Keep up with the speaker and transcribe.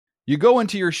You go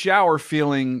into your shower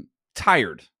feeling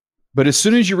tired, but as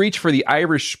soon as you reach for the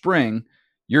Irish Spring,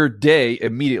 your day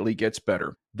immediately gets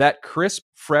better. That crisp,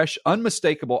 fresh,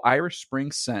 unmistakable Irish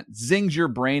Spring scent zings your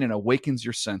brain and awakens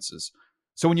your senses.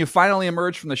 So when you finally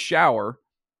emerge from the shower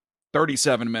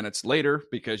 37 minutes later,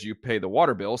 because you pay the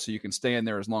water bill so you can stay in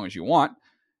there as long as you want,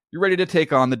 you're ready to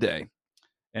take on the day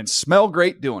and smell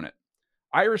great doing it.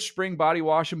 Irish Spring Body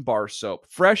Wash and Bar Soap.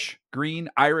 Fresh, green,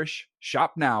 Irish.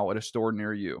 Shop now at a store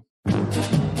near you.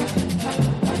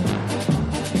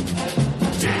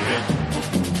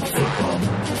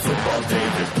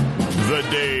 The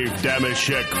Dave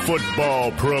Dameshek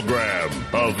Football Program.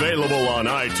 Available on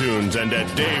iTunes and at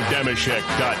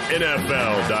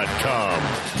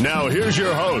davedameshek.nfl.com. Now here's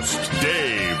your host,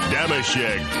 Dave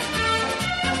Dameshek.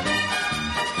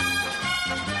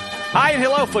 Hi and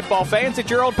hello, football fans. It's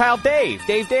your old pal Dave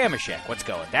Dameshek. What's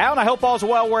going down? I hope all's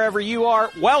well wherever you are.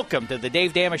 Welcome to the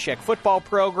Dave Dameshek Football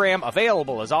Program.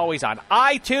 Available, as always, on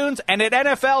iTunes and at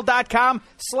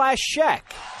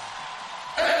nfl.com/Shek.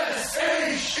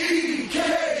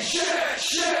 S-H-E-K, Shek.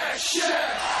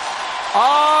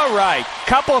 All right,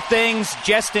 couple of things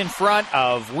just in front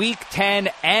of Week 10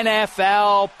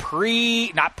 NFL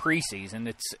not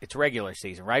preseason. It's regular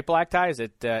season, right? Black Tie, is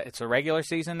it? It's a regular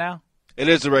season now. It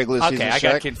is the regular season. Okay, I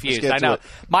got confused. I know. It.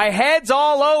 My head's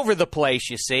all over the place,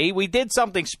 you see. We did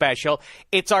something special.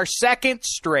 It's our second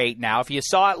straight now. If you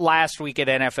saw it last week at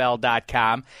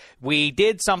NFL.com, we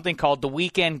did something called the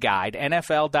Weekend Guide,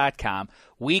 NFL.com.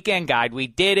 Weekend Guide. We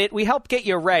did it. We helped get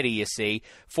you ready, you see,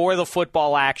 for the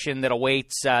football action that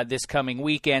awaits this coming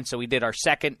weekend. So we did our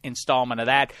second installment of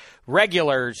that.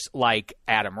 Regulars like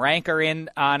Adam Rank are in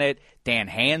on it, Dan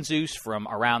Hanzus from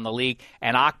around the league,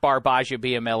 and Akbar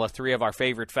Bajabiamila, three of our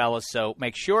favorite fellas. So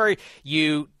make sure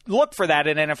you look for that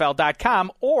at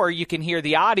NFL.com, or you can hear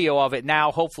the audio of it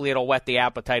now. Hopefully it'll whet the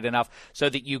appetite enough so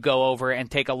that you go over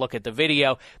and take a look at the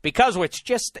video, because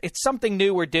it's something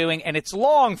new we're doing, and it's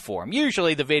long form.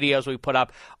 Usually the videos we put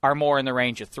up are more in the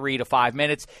range of 3 to 5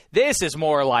 minutes. This is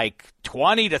more like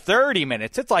 20 to 30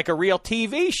 minutes. It's like a real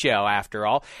TV show after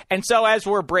all. And so as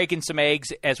we're breaking some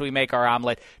eggs as we make our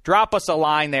omelet, drop us a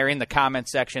line there in the comment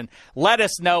section. Let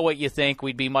us know what you think.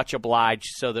 We'd be much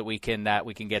obliged so that we can get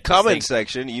this comment thing.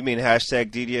 Section. You mean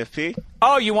hashtag DDFP?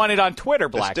 Oh, you want it on Twitter,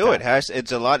 Black? Let's do it.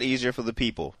 It's a lot easier for the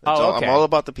people. Okay. I'm all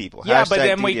about the people. Yeah, hashtag but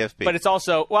then DDFP. but it's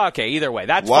also okay. Either way,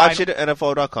 that's Watch fine. it at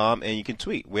NFL.com, and you can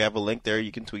tweet. We have a link there.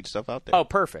 You can tweet stuff out there. Oh,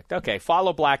 perfect. Okay,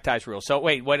 follow Black Tie's rules. So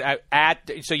wait, what?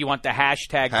 So you want the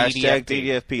hashtag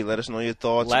DDFP? Let us know your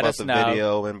thoughts about the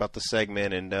video and about the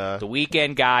segment and the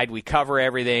Weekend Guide. We cover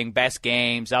everything: best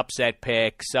games, upset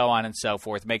picks, so on and so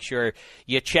forth. Make sure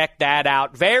you check that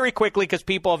out very quickly, because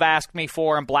people have asked me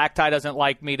for them. Black Tie doesn't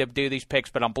like me to do these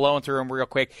picks, but I'm blowing through them real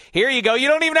quick. Here you go. You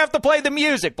don't even have to play the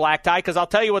music, Black Tie, because I'll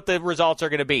tell you what the results are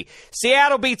going to be.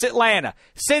 Seattle beats Atlanta.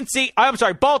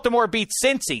 Baltimore beats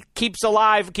Cincy. Keeps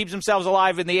themselves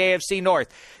alive in the AFC North.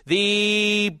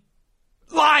 The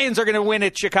Lions are going to win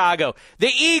at Chicago.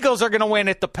 The Eagles are going to win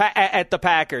at the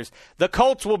Packers. The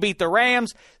Colts will beat the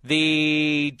Rams.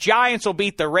 The Giants will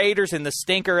beat the Raiders in the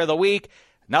stinker of the week.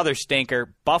 Another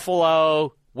stinker.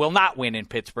 Buffalo will not win in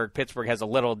Pittsburgh. Pittsburgh has a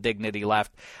little dignity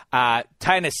left.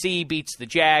 Tennessee beats the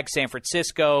Jags. San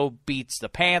Francisco beats the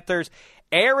Panthers.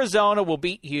 Arizona will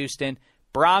beat Houston.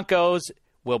 Broncos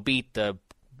will beat the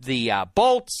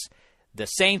Bolts. The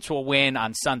Saints will win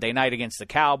on Sunday night against the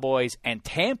Cowboys. And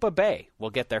Tampa Bay will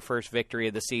get their first victory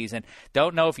of the season.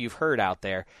 Don't know if you've heard out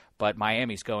there, but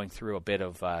Miami's going through a bit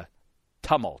of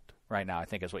tumult right now, I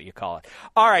think is what you call it.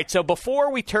 All right, so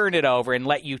before we turn it over and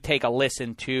let you take a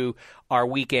listen to our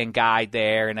Weekend Guide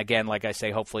there, and again, like I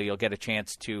say, hopefully you'll get a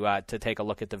chance to take a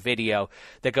look at the video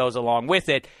that goes along with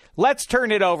it, let's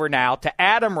turn it over now to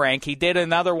Adam Rank. He did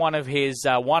another one of his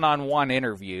one-on-one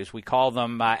interviews. We call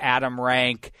them Adam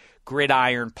Rank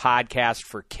Gridiron Podcast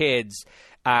for Kids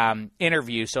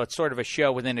interview, so it's sort of a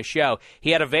show within a show. He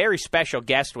had a very special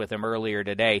guest with him earlier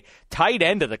today, tight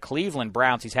end of the Cleveland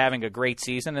Browns. He's having a great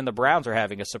season, and the Browns are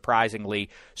having a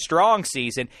surprisingly strong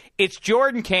season. It's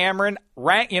Jordan Cameron.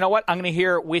 Rank, you know what? I'm going to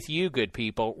hear it with you, good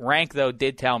people. Rank, though,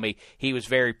 did tell me he was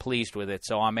very pleased with it,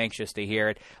 so I'm anxious to hear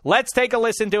it. Let's take a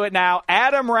listen to it now.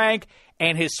 Adam Rank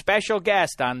and his special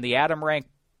guest on the Adam Rank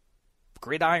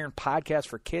Gridiron Podcast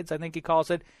for Kids, I think he calls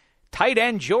it, tight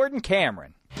end Jordan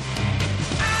Cameron.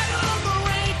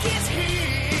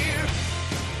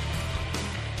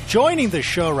 Joining the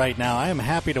show right now, I am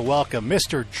happy to welcome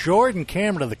Mr. Jordan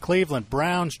Cameron of the Cleveland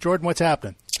Browns. Jordan, what's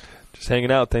happening? Just hanging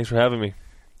out. Thanks for having me.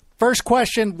 First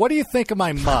question, what do you think of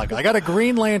my mug? I got a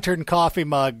Green Lantern coffee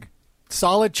mug.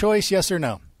 Solid choice, yes or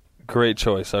no? Great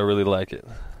choice. I really like it.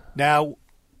 Now,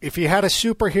 if you had a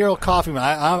superhero coffee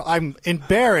mug, I'm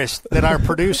embarrassed that our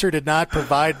producer did not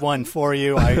provide one for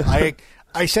you.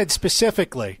 I said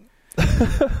specifically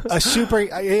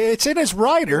it's in his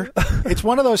rider. It's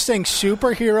one of those things,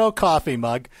 superhero coffee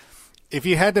mug. If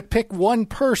you had to pick one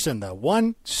person, though,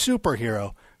 one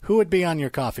superhero, who would be on your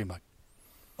coffee mug?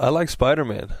 I like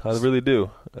Spider-Man. I really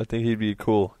do. I think he'd be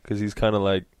cool because he's kind of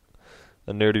like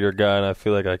a nerdier guy, and I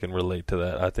feel like I can relate to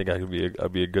that. I think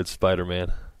I'd be a good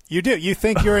Spider-Man. You do? You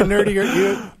think you're a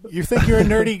nerdier? You think you're a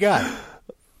nerdy guy?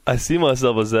 I see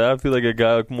myself as that. I feel like a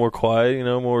guy more quiet,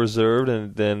 more reserved,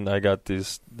 and then I got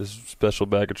this special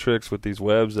bag of tricks with these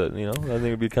webs that, I think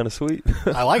would be kind of sweet.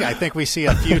 I think we see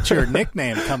a future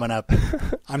nickname coming up.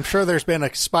 I'm sure there's been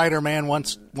a Spider-Man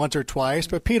once or twice,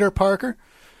 but Peter Parker,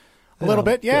 a little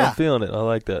bit, yeah. I'm feeling it. I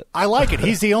like that. I like it.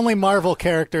 He's the only Marvel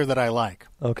character that I like.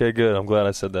 Okay, good. I'm glad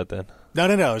I said that then. No.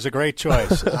 It was a great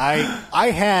choice.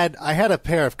 I had a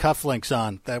pair of cufflinks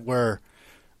on that were.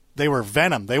 They were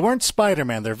Venom. They weren't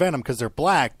Spider-Man. They're Venom because they're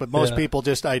black, but most people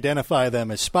just identify them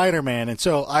as Spider-Man. And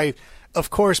so I, of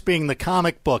course, being the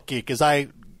comic book geek, as I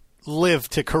live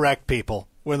to correct people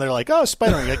when they're like, oh,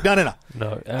 Spider-Man. You're like, no.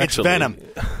 No, actually. It's Venom.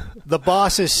 The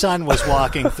boss's son was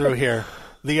walking through here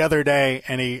the other day,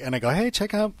 and I go, hey,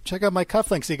 check out my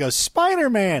cufflinks. He goes,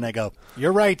 Spider-Man. I go,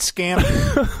 you're right, scamp.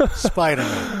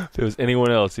 Spider-Man. If it was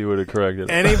anyone else, he would have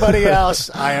corrected. Anybody else,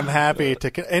 I am happy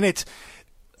to. And it's.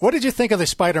 What did you think of the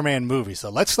Spider-Man movies, though?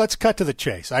 Let's cut to the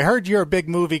chase. I heard you're a big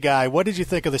movie guy. What did you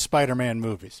think of the Spider-Man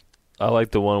movies? I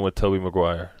like the one with Tobey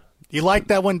Maguire. You like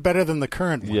that one better than the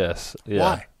current one? Yes. Yeah.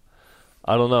 Why?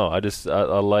 I don't know.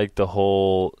 I like the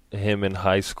whole him in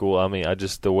high school. I mean,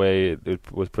 the way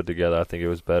it was put together, I think it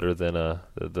was better than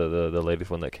the latest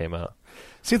one that came out.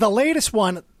 See, the latest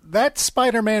one, that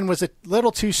Spider-Man was a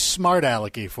little too smart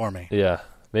alecky for me. Yeah.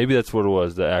 Maybe that's what it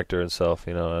was, the actor himself.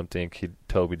 I think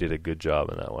Toby did a good job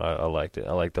in that one. I liked it.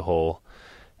 I liked the whole.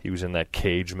 He was in that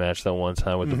cage match that one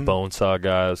time with the Bonesaw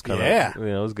guy. It was kind of,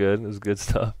 it was good. It was good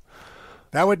stuff.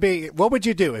 That would be. What would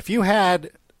you do if you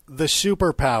had the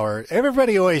superpower?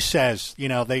 Everybody always says,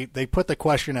 they put the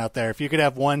question out there. If you could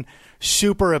have one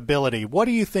super ability, what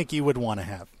do you think you would want to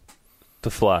have? To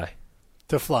fly.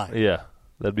 To fly. Yeah,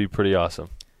 that'd be pretty awesome.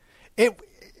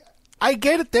 I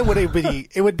get it.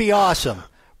 It would be awesome.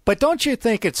 But don't you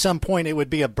think at some point it would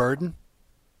be a burden?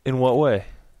 In what way?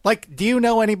 Like, do you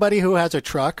know anybody who has a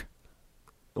truck?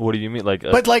 What do you mean?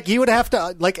 But you would have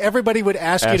to, everybody would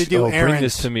ask you to do errands. Bring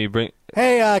this to me.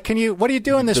 Hey, what are you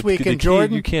doing this weekend,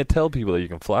 Jordan? You can't tell people that you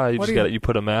can fly. You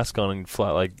put a mask on and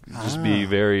fly, just be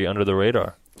very under the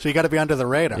radar. So you got to be under the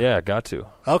radar. Yeah, got to.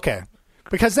 Okay.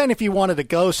 Because then if you wanted to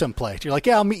go someplace, you're like,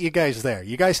 yeah, I'll meet you guys there.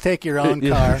 You guys take your own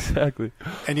car. Exactly.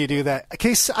 And you do that.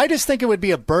 Okay, so I just think it would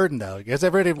be a burden, though, because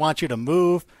everybody wants you to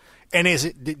move. And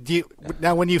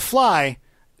now when you fly,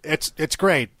 it's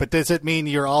great, but does it mean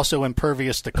you're also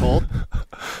impervious to cold?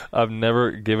 I've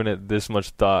never given it this much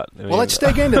thought. Well, let's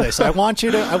dig into this. I want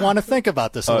to think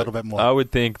about this a little bit more. I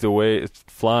would think the way it's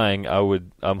flying,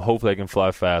 I'm hoping I can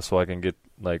fly fast so I can get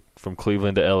from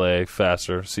Cleveland to L.A.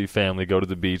 faster, see family, go to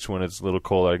the beach when it's a little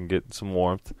cold, I can get some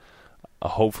warmth.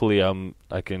 Hopefully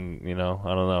I can, I don't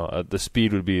know. The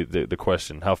speed would be the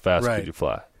question. How fast could you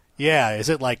fly? Yeah, is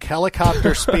it like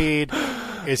helicopter speed?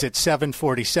 Is it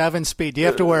 747 speed? Do you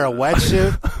have to wear a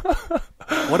wetsuit?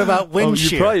 What about wind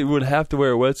shear? You probably would have to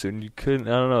wear a wetsuit, and you couldn't.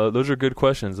 I don't know. Those are good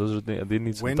questions. They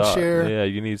need some wind thought. Shear? Yeah,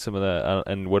 you need some of that.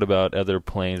 And what about other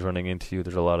planes running into you?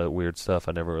 There's a lot of weird stuff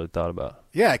I never really thought about.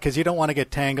 Yeah, because you don't want to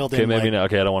get tangled. Okay, maybe not.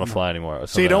 Okay, I don't want to fly anymore.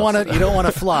 So you don't want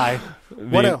to fly.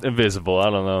 Invisible. I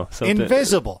don't know.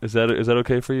 Invisible. Is that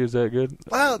okay for you? Is that good?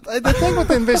 Well, the thing with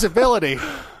invisibility,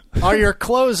 are your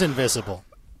clothes invisible?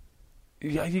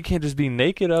 Yeah, you can't just be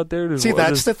naked out there. See,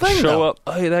 that's the thing, show up,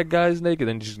 hey, that guy's naked,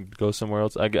 then you just go somewhere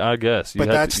else. I guess.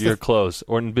 Your clothes.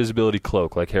 Or an invisibility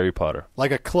cloak, like Harry Potter.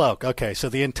 Like a cloak. Okay, so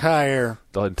the entire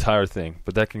thing.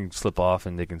 But that can slip off,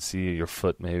 and they can see your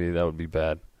foot, maybe. That would be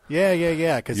bad. Yeah.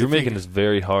 You're making this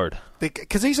very hard.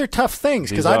 Because these are tough things.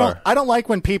 Because I don't like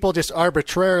when people just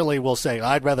arbitrarily will say,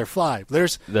 I'd rather fly.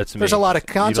 There's a lot of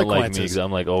consequences. You don't like me because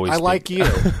I'm always. I like you.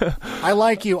 I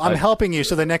like you. I'm helping you.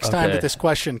 So the next time that this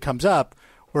question comes up,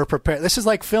 we're prepared. This is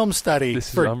like film study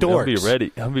for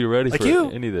dorks. I'll be ready for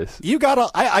any of this.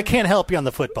 I can't help you on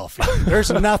the football field.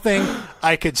 There's nothing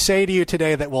I could say to you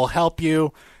today that will help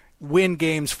you win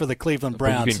games for the Cleveland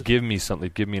Browns. But you can give me something.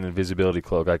 Give me an invisibility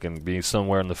cloak. I can be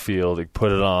somewhere in the field,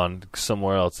 put it on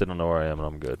somewhere else. They don't know where I am, and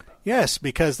I'm good. Yes,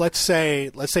 because let's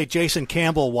say Jason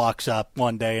Campbell walks up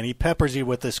one day and he peppers you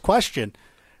with this question.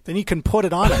 then you can put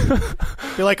it on him.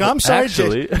 Be like, I'm sorry,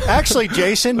 actually,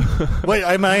 Jason, wait,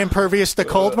 am I impervious to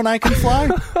cold when I can fly?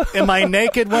 Am I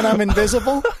naked when I'm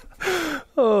invisible?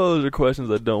 Oh, those are questions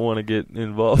I don't want to get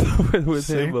involved with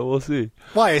him, but we'll see.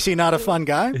 Why? Is he not a fun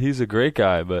guy? He's a great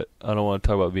guy, but I don't want to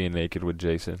talk about being naked with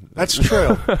Jason. That's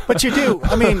true. But you do.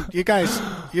 I mean, you guys,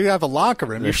 you have a locker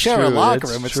room. You share a locker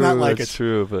room. It's not like it's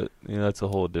true, but that's a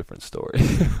whole different story.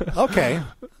 Okay.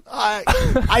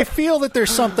 I feel that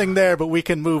there's something there, but we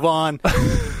can move on.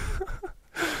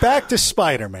 Back to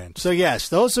Spider-Man. So yes,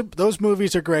 those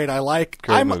movies are great. I like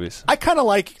great movies. I kind of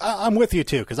like. I'm with you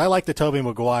too because I like the Tobey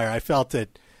Maguire. I felt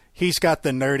that he's got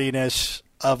the nerdiness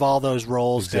of all those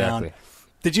roles down.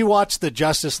 Did you watch the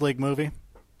Justice League movie?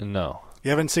 No, you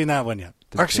haven't seen that one yet.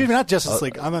 Or excuse me, not Justice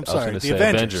League. I'm sorry, the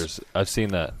Avengers. I've seen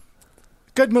that.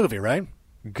 Good movie, right?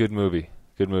 Good movie.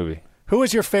 Who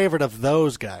was your favorite of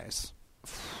those guys?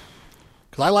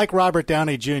 Because I like Robert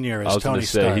Downey Jr. as Tony Stark. I was going to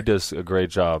say he does a great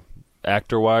job.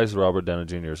 Actor-wise, Robert Downey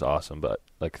Jr. is awesome, but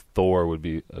like Thor would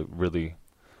be a really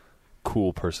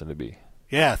cool person to be.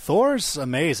 Yeah, Thor's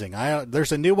amazing.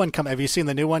 There's a new one coming. Have you seen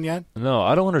the new one yet? No,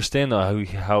 I don't understand though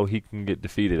how he can get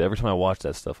defeated. Every time I watch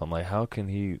that stuff, I'm like, how can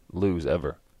he lose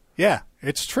ever? Yeah,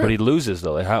 it's true. But he loses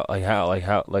though. You know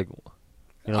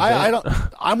I don't.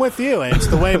 I'm with you, and it's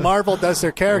the way Marvel does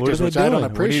their characters, which I don't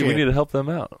appreciate. We need to help them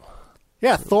out.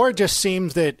 Yeah, Thor just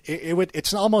seems that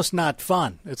it's almost not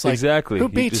fun. It's like, exactly. Who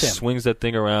beats him? He just swings that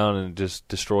thing around and just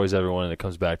destroys everyone, and it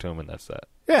comes back to him, and that's that.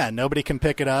 Yeah, nobody can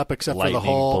pick it up except Lightning for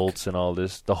the Hulk. Bolts and all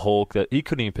this. The Hulk, that he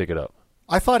couldn't even pick it up.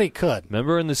 I thought he could.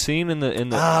 Remember in the scene he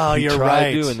you're tried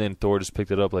right. to, and then Thor just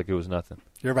picked it up like it was nothing.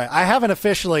 You're right. I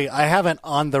haven't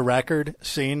on the record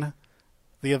seen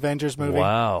the Avengers movie.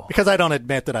 Wow. Because I don't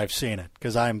admit that I've seen it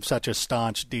because I'm such a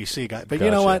staunch DC guy. But you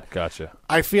know what? Gotcha.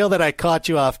 I feel that I caught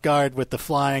you off guard with the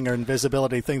flying or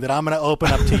invisibility thing that I'm going to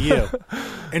open up to you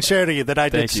and share to you that I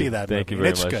did see that movie. Thank you very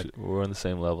much. Good. We're on the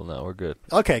same level now. We're good.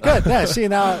 Okay, good. Yeah, see,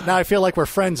 now I feel like we're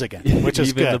friends again, which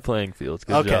is good. Even the playing field.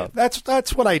 Good job.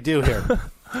 That's what I do here.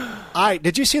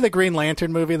 Did you see the Green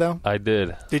Lantern movie, though? I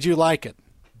did. Did you like it?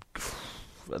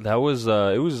 That was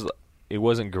it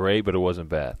wasn't great, but it wasn't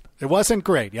bad. It wasn't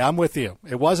great. Yeah, I'm with you.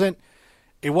 It wasn't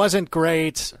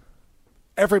great.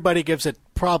 Everybody gives it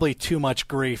probably too much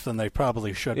grief than they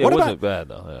probably should. It wasn't bad,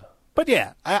 though. Yeah. But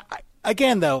yeah,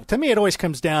 again, though, to me it always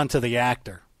comes down to the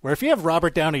actor. Where if you have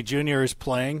Robert Downey Jr. is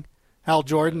playing Hal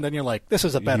Jordan, then you're like, this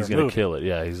is a better movie. He's going to kill it.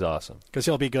 Yeah, he's awesome. Because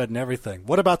he'll be good in everything.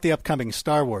 What about the upcoming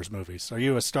Star Wars movies? Are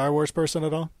you a Star Wars person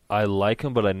at all? I like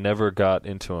him, but I never got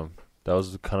into him. That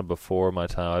was kind of before my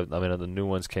time. I mean, the new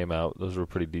ones came out; those were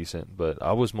pretty decent. But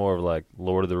I was more of like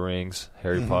Lord of the Rings,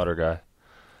 Harry Potter guy.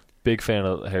 Big fan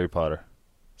of Harry Potter.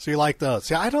 So you like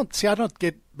those? I don't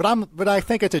get, but I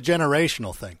think it's a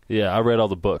generational thing. Yeah, I read all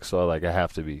the books, so I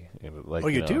have to be.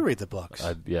 You do read the books?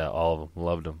 Yeah, all of them.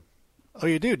 Loved them. Oh,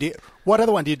 you do? What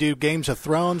other one? Do you do Games of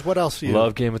Thrones? What else do you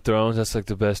love? Game of Thrones. That's like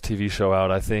the best TV show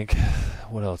out, I think.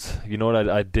 What else? You know what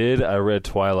I did? I read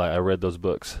Twilight. I read those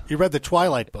books. You read the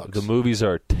Twilight books? The movies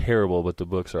are terrible, but the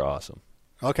books are awesome.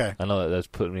 Okay. I know that's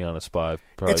putting me on a spot.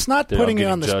 It's not putting you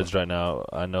on the judged right now.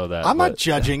 I know that. I'm not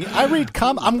judging. I read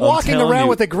I'm walking around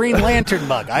with a Green Lantern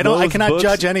mug. I cannot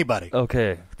judge anybody.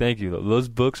 Okay, thank you. Those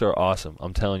books are awesome.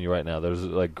 I'm telling you right now. Those are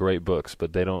like great books,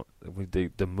 but they don't.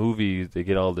 The movie, they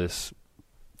get all this.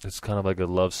 It's kind of like a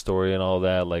love story and all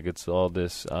that. Like it's all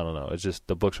this. I don't know. It's just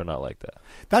the books are not like that.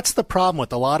 That's the problem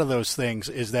with a lot of those things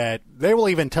is that they will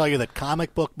even tell you that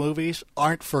comic book movies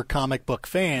aren't for comic book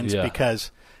fans because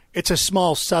it's a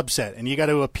small subset, and you got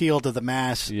to appeal to the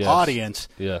mass audience.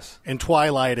 Yes. And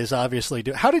Twilight is obviously.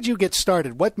 How did you get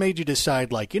started? What made you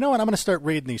decide? Like, you know what? I'm going to start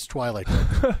reading these Twilight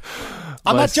books.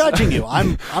 I'm not judging you.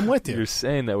 I'm with you. You're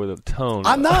saying that with a tone.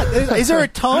 I'm not. Is there a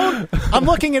tone? I'm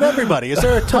looking at everybody. Is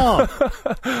there a tone?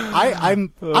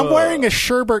 I'm wearing a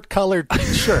sherbet colored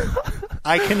shirt.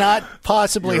 I cannot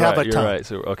possibly have a tone. You're right.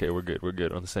 So okay, we're good. We're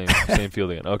good on the same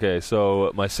field again. Okay,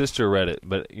 so my sister read it,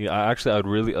 but I'd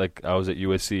really like. I was at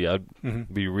USC.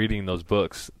 I'd be reading those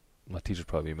books. My teacher'd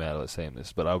probably be mad at saying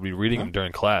this, but I would be reading them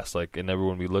during class, like, and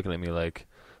everyone would be looking at me like,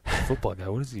 "Football guy,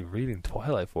 what is he reading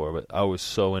Twilight for?" But I was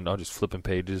so in. I was just flipping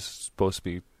pages, supposed to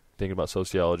be thinking about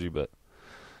sociology, but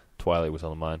Twilight was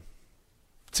on the mind.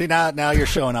 See, now you're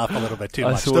showing off a little bit too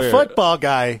much. The football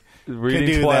guy reading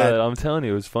can do Twilight, that. I'm telling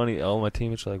you, it was funny. All my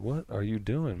teammates were like, "What are you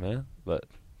doing, man?" But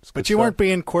you weren't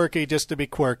being quirky just to be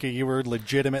quirky. You were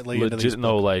legitimately into these books.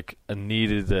 No, like I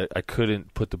needed that. I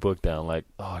couldn't put the book down. Like,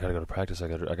 oh, I gotta go to practice. I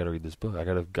gotta read this book. I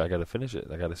gotta finish it.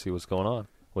 I gotta see what's going on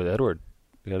with Edward.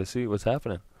 I gotta see what's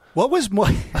happening. What was more?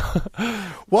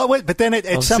 What was? But then at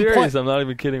some serious. point, I'm not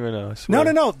even kidding right now. I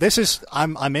swear. No. This is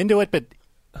I'm into it, but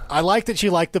I like that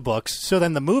you like the books. So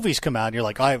then the movies come out, and you're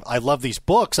like, I love these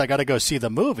books. I got to go see the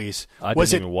movies. I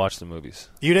didn't even watch the movies.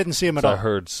 You didn't see them at all? I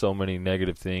heard so many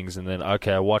negative things, and then,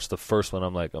 I watched the first one.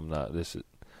 I'm like,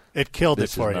 it killed it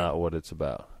for you. This is not what it's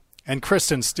about. And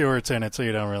Kristen Stewart's in it, so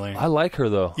you don't really. I like her,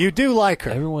 though. You do like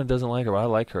her. Everyone doesn't like her, but I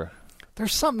like her.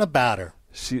 There's something about her.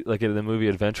 She, like in the movie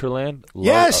Adventureland.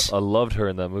 Yes, I loved her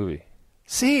in that movie.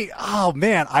 See, oh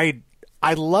man, I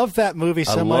love that movie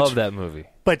so much. I love that movie.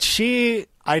 But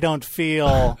I don't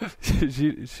feel. she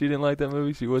didn't like that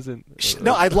movie. She wasn't.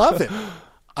 No, I loved it.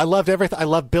 I loved everything. I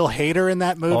love Bill Hader in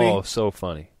that movie. Oh, so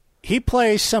funny. He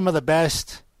plays some of the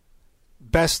best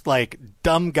like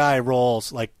dumb guy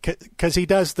roles, like because he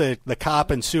does the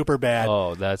cop in Superbad.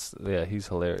 Oh, he's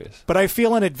hilarious. But I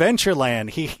feel in Adventureland,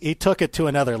 he took it to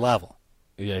another level.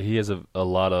 Yeah, he has a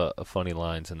lot of funny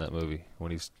lines in that movie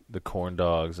when he's the corn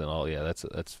dogs and all. Yeah,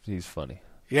 he's funny.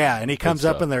 Yeah, and he comes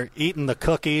up and they're eating the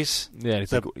cookies. Yeah, and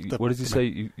he's like, what does he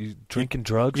say? You drinking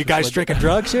drugs? You guys drinking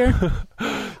drugs here?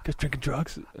 You guys drinking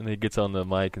drugs? And he gets on the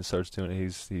mic and starts doing it.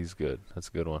 He's good. That's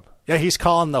a good one. Yeah, he's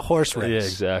calling the horse race. Yeah,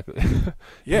 exactly.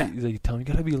 Yeah. He's like, tell him you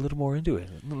got to be a little more into it.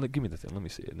 Give me the thing. Let me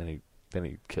see it. And then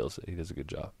he kills it. He does a good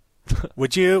job.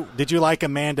 Did you like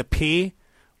Amanda P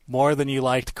more than you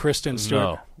liked Kristen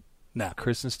Stewart? No.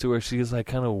 Kristen Stewart, she is like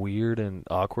kind of weird and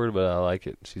awkward, but I like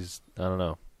it. I don't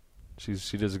know.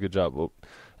 She does a good job. Well,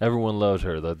 everyone loves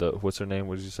her. The what's her name?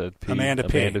 What did you say? Amanda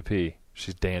P. Amanda P.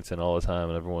 She's dancing all the time,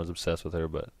 and everyone's obsessed with her.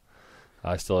 But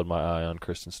I still had my eye on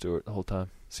Kristen Stewart the whole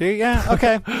time. See, yeah,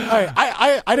 okay, all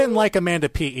right. I didn't like Amanda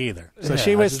P. either. So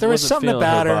there was something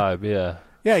about her. Vibe, yeah.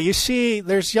 Yeah, you see,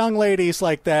 there's young ladies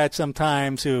like that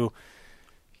sometimes who,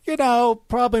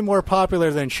 probably more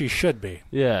popular than she should be.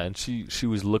 Yeah, and she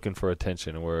was looking for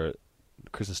attention, where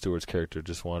Kristen Stewart's character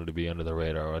just wanted to be under the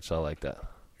radar, which I like that.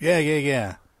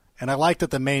 Yeah. And I liked that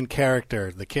the main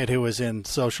character, the kid who was in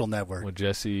Social Network. With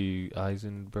Jesse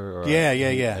Eisenberg? Yeah.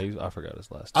 I forgot his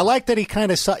last name. I like that he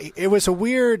kind of saw. It was a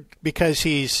weird because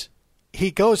he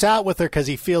goes out with her because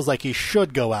he feels like he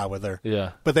should go out with her.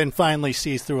 Yeah. But then finally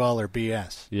sees through all her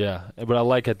BS. Yeah. But I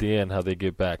like at the end how they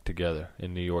get back together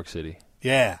in New York City.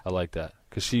 Yeah. I like that.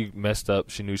 Because she messed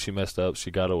up. She knew she messed up. She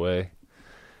got away.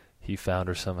 He found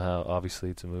her somehow.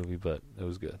 Obviously, it's a movie, but it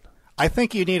was good. I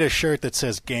think you need a shirt that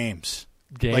says games.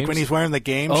 Games? Like when he's wearing the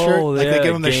game shirt. Like they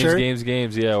give him the shirt.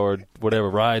 Games, yeah, or whatever.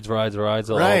 Rides.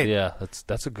 Right. Yeah,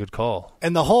 that's a good call.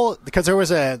 And because there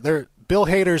was Bill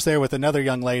Hader's there with another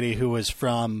young lady who was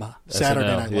from Saturday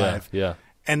Night Live. Yeah.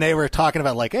 And they were talking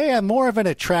about like, hey, I'm more of an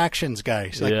attractions guy.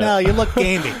 She's like, no, you look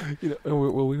gamey.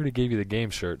 Well, we already gave you the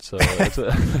game shirt, so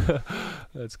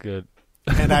that's good.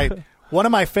 And one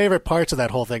of my favorite parts of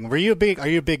that whole thing. Are you a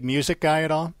big music guy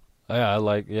at all?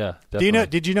 Yeah, definitely.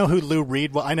 Did you know who Lou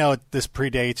Reed was? I know this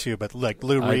predates you, but like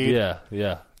Lou Reed.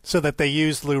 Yeah. So that they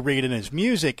used Lou Reed in his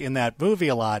music in that movie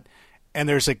a lot. And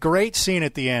there's a great scene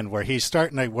at the end where he's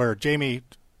where Jesse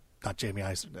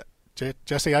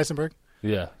Eisenberg?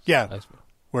 Yeah.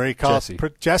 Where he calls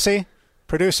Jesse,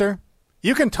 producer,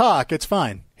 you can talk. It's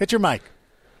fine. Hit your mic.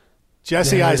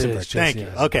 Jesse Eisenberg. Thank you.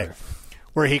 Okay.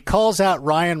 Where he calls out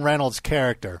Ryan Reynolds'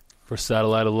 character. For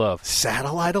Satellite of Love.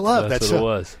 Satellite of Love. That's what it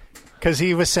was. Because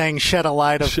he was saying shed a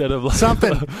light of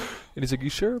something. And he's like, you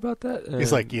sure about that? And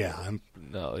he's like, yeah.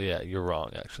 No, yeah, you're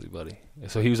wrong, actually, buddy.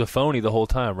 So he was a phony the whole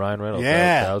time, Ryan Reynolds.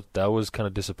 Yeah. That was kind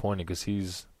of disappointing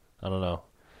because I don't know.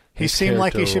 He seemed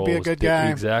like he should be a good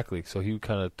guy. Exactly. So he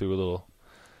kind of threw a little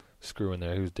screw in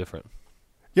there. He was different.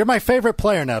 You're my favorite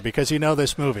player now because you know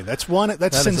this movie. That's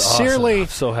sincerely awesome. I'm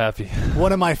so happy.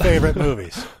 One of my favorite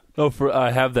movies. I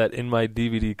have that in my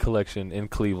DVD collection in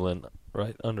Cleveland,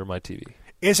 right under my TV.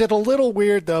 Is it a little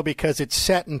weird, though, because it's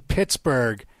set in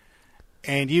Pittsburgh,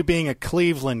 and you being a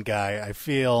Cleveland guy, I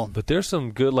feel... But there's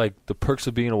some good, like, The Perks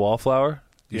of Being a Wallflower.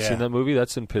 You seen that movie?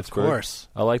 That's in Pittsburgh. Of course.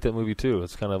 I like that movie, too.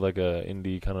 It's kind of like a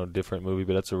indie, kind of different movie,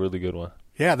 but that's a really good one.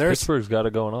 Yeah, Pittsburgh's got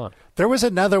it going on. There was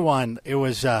another one. It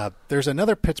was... there's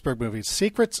another Pittsburgh movie,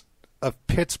 Secrets of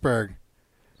Pittsburgh.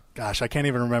 Gosh, I can't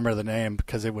even remember the name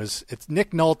because it's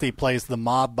Nick Nolte plays the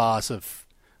mob boss of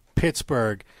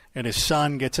Pittsburgh, and his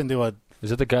son gets into a...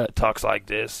 Is it the guy that talks like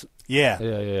this? Yeah.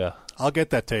 Yeah. I'll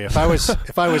get that to you.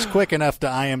 If I was quick enough to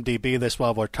IMDb this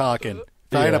while we're talking,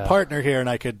 if I had a partner here and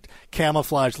I could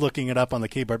camouflage looking it up on the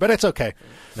keyboard, but it's okay.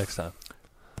 Next time.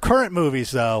 Current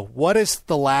movies, though. What is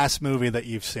the last movie that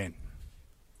you've seen?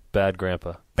 Bad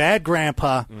Grandpa. Bad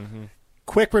Grandpa. Mm-hmm.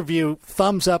 Quick review.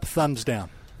 Thumbs up, thumbs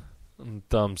down.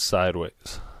 Thumbs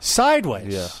sideways.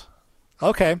 Sideways? Yeah.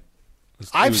 Okay.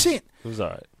 I've seen... It was all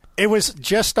right. It was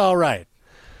just all right.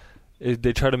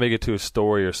 They try to make it to a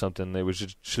story or something. They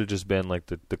should have just been like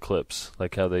the clips,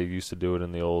 like how they used to do it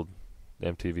in the old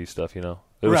MTV stuff, you know.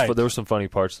 There were some funny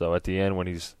parts though at the end when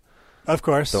he's of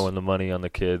course throwing the money on the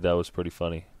kid. That was pretty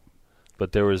funny.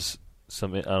 But there was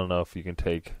some, I don't know if you can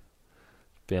take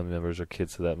family members or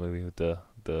kids to that movie with the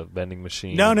vending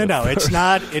machine. No. It's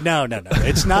not. No.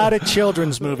 It's not a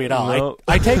children's movie at all. No.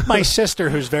 I take my sister,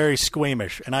 who's very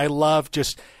squeamish, and I love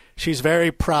she's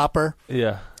very proper.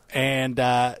 Yeah. And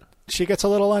she gets a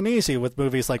little uneasy with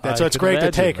movies like that, so it's great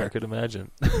to take her. I could imagine.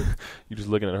 You're just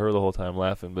looking at her the whole time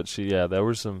laughing. But there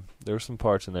were some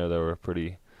parts in there that were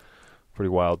pretty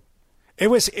wild.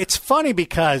 It's funny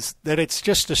because that it's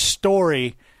just a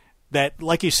story that,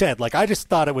 like you said, like I just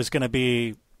thought it was going to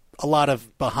be a lot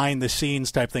of behind the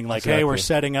scenes type thing, like, exactly. Hey, we're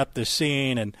setting up the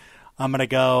scene and I'm going to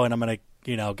go and I'm going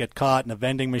to, get caught in a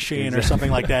vending machine or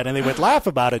something like that. And they would laugh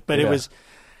about it, but it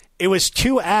was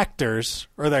two actors,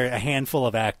 or a handful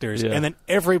of actors, and then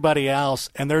everybody else,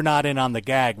 and they're not in on the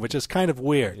gag, which is kind of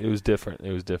weird. It was different.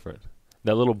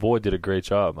 That little boy did a great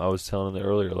job. I was telling him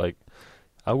earlier, like,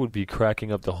 I would be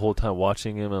cracking up the whole time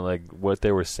watching him and, like, what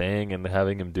they were saying and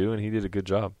having him do, and he did a good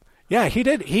job. Yeah, he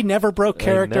did. He never broke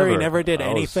character. He never did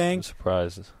anything. I was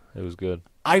surprised. It was good.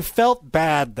 I felt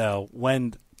bad, though,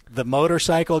 when the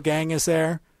motorcycle gang is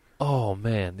there. Oh,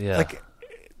 man, yeah. Like,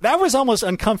 that was almost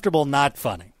uncomfortable, not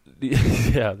funny.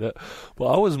 Yeah.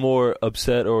 I was more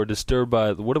upset or disturbed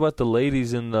by, what about the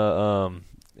ladies in the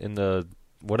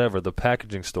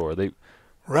packaging store?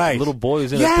 Right. Little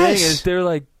boys in a thing, and they're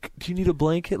like, do you need a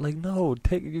blanket? Like, no,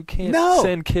 you can't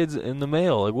send kids in the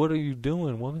mail. Like, what are you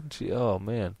doing, woman? Oh,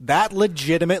 man. That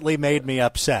legitimately made me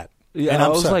upset. Yeah, and I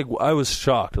was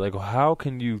shocked. Like, how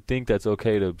can you think that's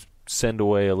okay to send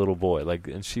away a little boy? Like,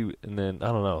 and then, I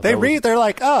don't know. They're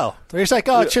like,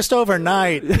 it's just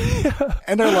overnight.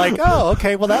 And they're like, oh,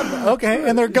 okay, okay.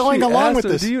 And they're going along with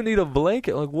this. Do you need a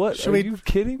blanket? Like, what? Are you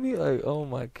kidding me? Like, oh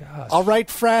my gosh. I'll write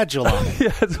fragile on it. Yeah,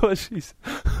 that's what she said.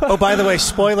 Oh, by the way,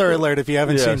 spoiler alert if you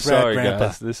haven't seen sorry, Grandpa.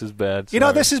 Guys, this is bad.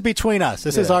 Sorry. This is between us.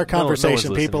 This is our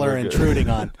conversation. People are intruding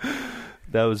on.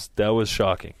 That was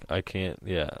shocking. I can't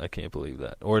believe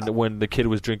that. Or when the kid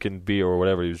was drinking beer or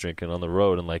whatever he was drinking on the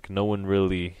road, and like no one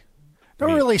really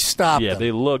stopped. Yeah, them.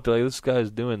 they looked like this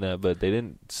guy's doing that, but they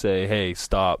didn't say, "Hey,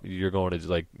 stop! You're going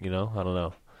to I don't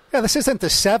know." Yeah, this isn't the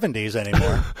 70s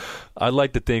anymore. I'd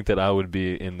like to think that I would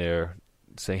be in there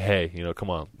saying, "Hey, come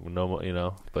on, no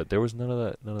more," but there was none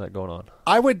of that going on.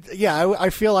 I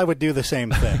feel I would do the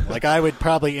same thing. Like I would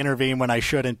probably intervene when I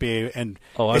shouldn't be, and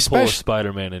I'd pull a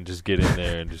Spider-Man and just get in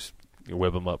there and just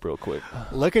whip him up real quick.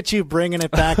 Look at you bringing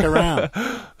it back around,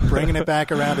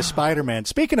 to Spider-Man.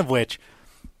 Speaking of which,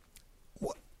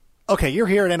 okay, you're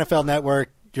here at NFL Network.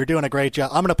 You're doing a great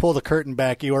job. I'm going to pull the curtain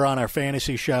back. You were on our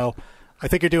fantasy show. I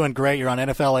think you're doing great. You're on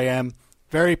NFL AM.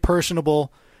 Very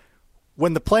personable.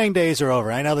 When the playing days are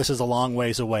over, I know this is a long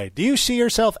ways away. Do you see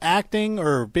yourself acting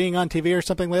or being on TV or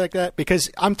something like that? Because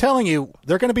I'm telling you,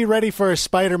 they're going to be ready for a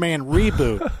Spider-Man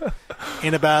reboot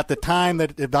in about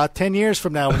 10 years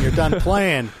from now when you're done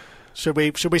playing. Should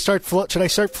I start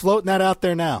floating that out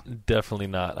there now? Definitely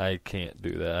not. I can't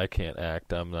do that. I can't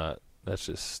act. I'm not. That's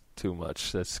just too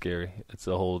much. That's scary. It's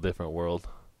a whole different world.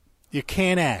 You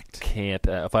can't act. Can't.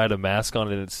 If I had a mask on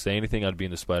and didn't say anything, I'd be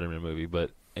in the Spider-Man movie.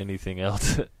 But anything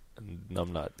else,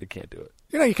 I'm not. I can't do it.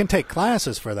 You can take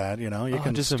classes for that. You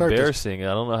can just embarrassing. I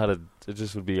don't know how to. It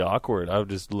just would be awkward. I would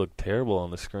just look terrible on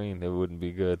the screen. It wouldn't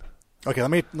be good. Okay, let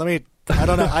me. I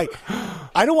don't know.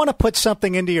 I don't want to put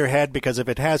something into your head because if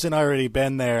it hasn't already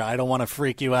been there, I don't want to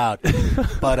freak you out.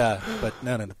 But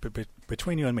no.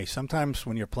 Between you and me, sometimes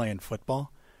when you're playing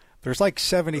football, there's like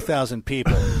 70,000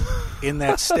 people in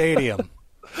that stadium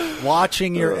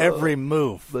watching your every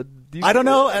move. But I don't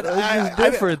know. It's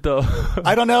different though.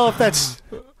 I don't know if that's.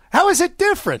 How is it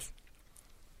different?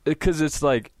 Because it's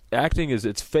like. Acting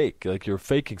it's fake. Like you're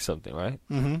faking something, right?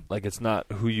 Mm-hmm. Like it's not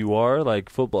who you are. Like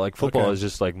football. Is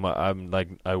just like I don't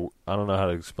know how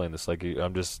to explain this. Like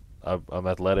I'm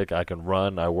athletic. I can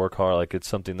run. I work hard. Like it's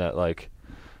something that like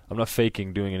I'm not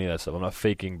faking doing any of that stuff. I'm not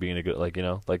faking being a good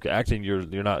like acting. You're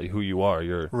not who you are.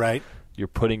 You're right. You're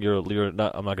putting you're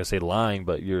not. I'm not gonna say lying,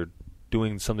 but you're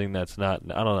doing something that's not.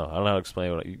 I don't know. I don't know how to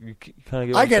explain it. You kind of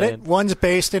get. I get it. One's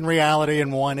based in reality,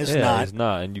 and one is not. It's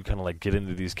not, and you kind of like get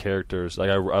into these characters. Like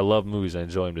I love movies. I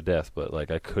enjoy them to death, but like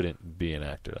I couldn't be an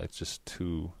actor. It's just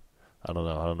too. I don't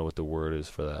know. I don't know what the word is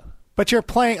for that. But you're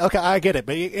playing. Okay, I get it.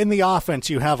 But in the offense,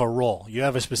 you have a role. You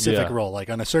have a specific role. Like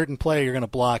on a certain play, you're going to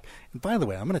block. And by the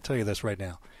way, I'm going to tell you this right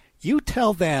now. You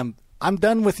tell them I'm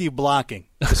done with you blocking,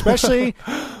 especially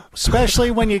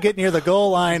when you get near the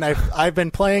goal line. I've been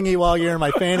playing you all year in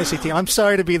my fantasy team. I'm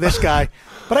sorry to be this guy,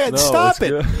 but stop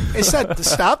it. It said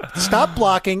stop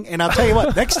blocking, and I'll tell you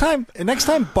what. Next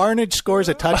time Barnage scores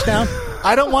a touchdown,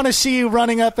 I don't want to see you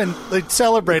running up and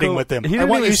celebrating with him. He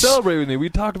didn't even celebrate with me. We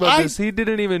talked about this. He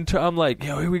didn't even. I'm like,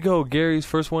 yo, here we go. Gary's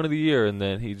first one of the year, and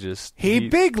then he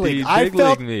big leagued. He big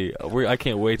leagued me. I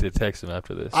can't wait to text him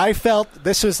after this. I felt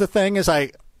this was the thing is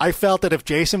I felt that if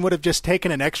Jason would have just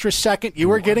taken an extra second, you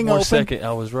were getting open. Second,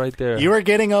 I was right there. You were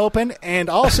getting open, and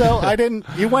also I didn't.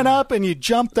 You went up and you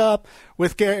jumped up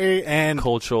with Gary and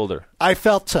cold shoulder. I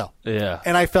felt so. Yeah,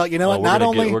 and I felt what?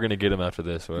 We're going to get him after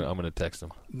this. I'm going to text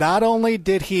him. Not only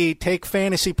did he take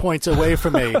fantasy points away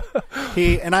from me,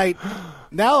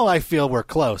 now I feel we're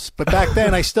close. But back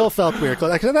then I still felt we were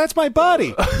close. I said, that's my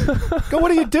buddy. Go,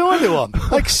 what are you doing to him?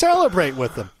 Celebrate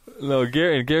with him. No,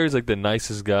 Gary's like the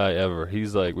nicest guy ever.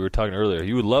 He's like, we were talking earlier,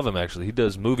 you would love him actually. He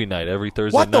does movie night every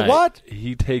Thursday night. What?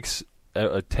 He takes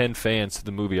 10 fans to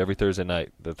the movie every Thursday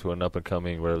night to an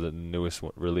up-and-coming, whatever the newest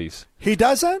release. He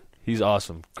does that? He's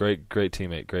awesome. Great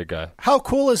teammate, great guy. How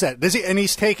cool is that? Does he? And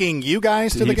he's taking you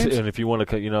guys to the games? And if you want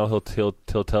to, he'll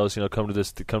tell us, come to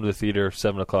the theater,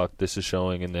 7:00, this is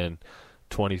showing, and then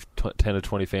 10 to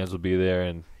 20 fans will be there,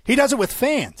 and he does it with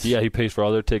fans. Yeah, he pays for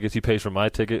all their tickets. He pays for my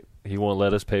ticket. He won't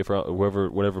let us pay for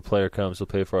whatever player comes. He'll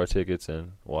pay for our tickets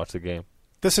and watch the game.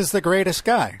 This is the greatest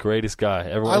guy. Greatest guy.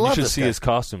 Everyone, you should see his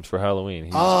costumes for Halloween.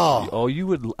 You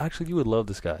would love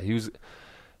this guy.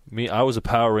 I was a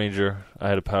Power Ranger. I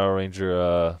had a Power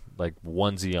Ranger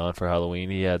onesie on for Halloween.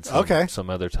 He had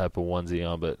some other type of onesie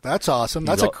on, but that's awesome.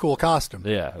 That's a cool costume.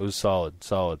 Yeah, it was solid.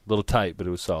 A little tight, but it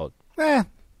was solid.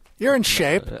 You're in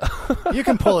shape. You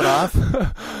can pull it off.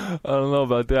 I don't know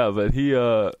about that,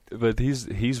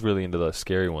 but he's really into the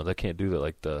scary ones. I can't do that,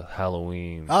 like the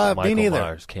Halloween. Michael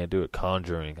Myers, can't do it.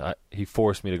 Conjuring. He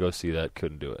forced me to go see that.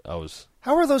 Couldn't do it.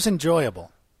 How are those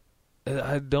enjoyable?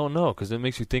 I don't know, because it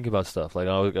makes you think about stuff.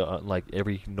 Like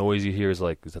every noise you hear is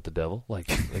like, is that the devil? Like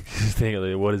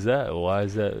what is that? Why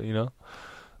is that?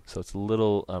 So it's a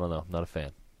little. I don't know. I'm not a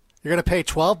fan. You're going to pay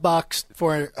 $12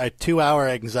 for a 2-hour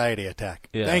anxiety attack.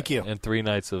 Yeah, thank you. And 3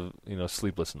 nights of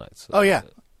sleepless nights. So yeah,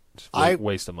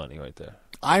 waste of money right there.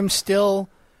 I'm still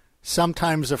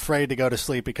sometimes afraid to go to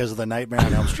sleep because of the Nightmare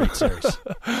on Elm Street series.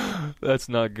 That's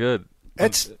not good.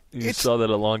 You saw that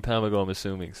a long time ago, I'm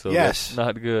assuming. So yes. That's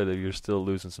not good if you're still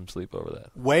losing some sleep over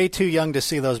that. Way too young to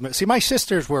see those. See, my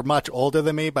sisters were much older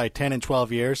than me by 10 and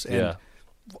 12 years. And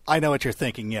I know what you're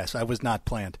thinking. Yes, I was not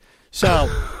planned. So,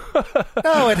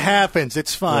 no, it happens.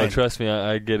 It's fine. No, trust me,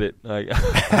 I get it.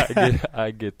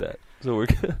 I get that. So we're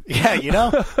good.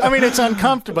 Yeah, I mean, it's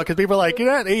uncomfortable because people are like,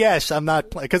 yes, I'm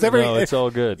not playing. No, it's all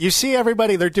good. You see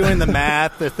everybody, they're doing the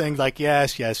math, they're things like,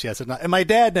 yes. And my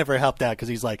dad never helped out because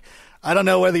he's like, I don't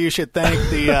know whether you should thank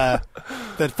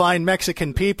the fine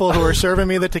Mexican people who are serving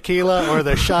me the tequila or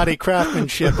the shoddy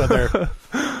craftsmanship of their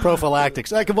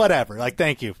prophylactics. Whatever.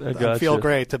 Thank you. I feel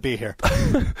great to be here.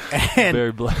 And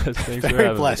very blessed. Thanks for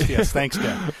very blessed. Yes, thanks,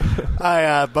 Dad.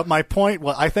 But my point,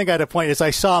 I think I had a point, is I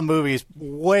saw movies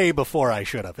way before I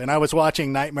should have. And I was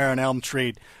watching Nightmare on Elm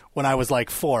Street when I was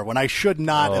 4, when I should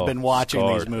not have been watching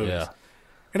these movies. Yeah.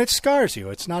 And it scars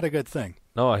you. It's not a good thing.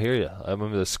 No, I hear you. I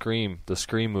remember the Scream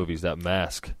movies, that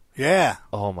mask. Yeah.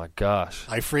 Oh, my gosh.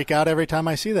 I freak out every time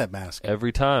I see that mask.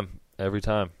 Every time.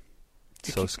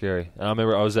 So scary. And I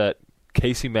remember I was at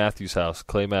Casey Matthews' house,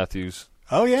 Clay Matthews,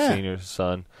 senior's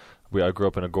son. I grew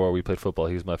up in Agoura. We played football.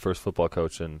 He was my first football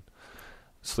coach, and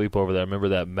sleep over there. I remember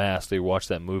that mask. They watched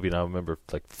that movie, and I remember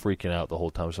freaking out the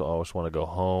whole time. So I always want to go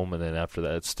home, and then after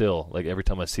that, it's still every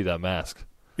time I see that mask.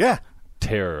 Yeah.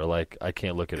 Terror, I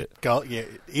can't look at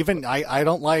it. Even I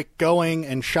don't like going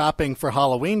and shopping for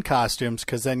Halloween costumes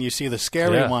because then you see the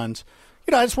scary ones.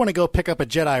 I just want to go pick up a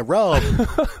Jedi robe.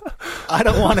 I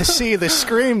don't want to see the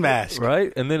Scream mask.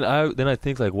 Right? And then I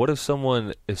think what if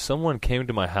someone came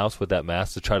to my house with that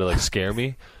mask to try to scare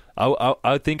me?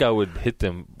 I think I would hit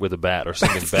them with a bat or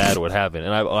something bad would happen.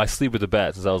 And I sleep with a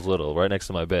bat since I was little, right next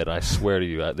to my bed. And I swear to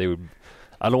you, they would.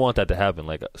 I don't want that to happen.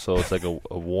 So it's a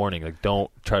warning. Don't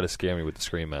try to scare me with the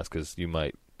Scream mask because you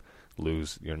might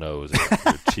lose your nose and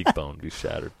your cheekbone be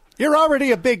shattered. You're already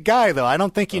a big guy, though. I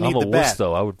don't think you need the bat. I'm a wuss,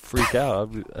 though. I would freak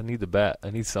out. I need the bat. I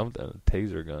need something, a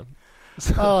taser gun.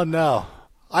 Oh, no.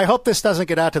 I hope this doesn't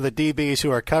get out to the DBs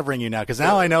who are covering you now, because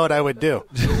now I know what I would do.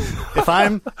 If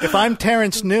I'm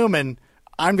Terrence Newman,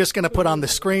 I'm just going to put on the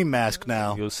Scream mask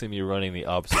now. You'll see me running the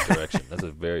opposite direction. That's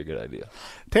a very good idea.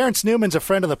 Terrence Newman's a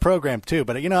friend of the program, too,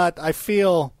 but what? I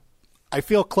feel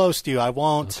close to you. I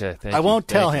won't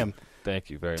tell him.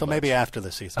 Thank you very much. So maybe after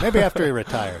the season. Maybe after he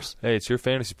retires. Hey, it's your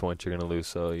fantasy points you're going to lose,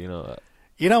 so You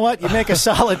know what? You make a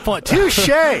solid point. Touche!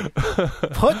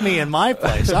 Put me in my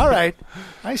place. All right.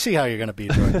 I see how you're going to be,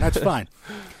 Jordan. That's fine.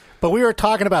 But we were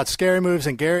talking about scary moves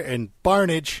and Gary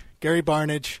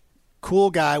Barnidge, cool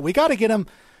guy. We got to get him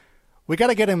We got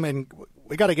to get him in.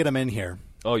 We got to get him in here.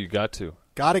 Oh, you got to.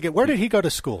 Got to get. Where did he go to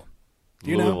school?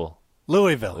 Do you know?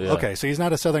 Louisville. Yeah. Okay, so he's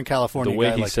not a Southern California guy. The way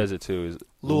guy he like says it, too, is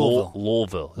Louisville.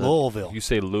 Louisville. If you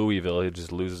say Louisville, he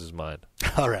just loses his mind.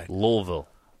 All right. Louisville.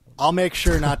 I'll make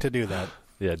sure not to do that.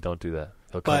 Yeah, don't do that.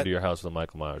 He'll come to your house with a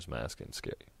Michael Myers mask and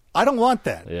scare you. I don't want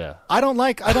that. Yeah. I don't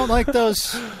like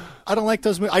those. I don't like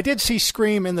those movies. I did see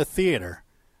Scream in the theater.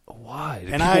 Why?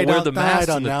 And I wear the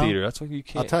masks in the theater. That's why you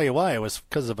can't. I'll tell you why. It was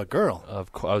because of a girl.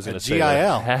 Of course, I was going to say GIL.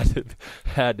 That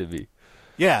had to be.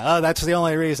 Yeah, that's the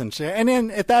only reason. And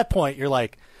then at that point, you're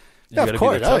like, yeah, of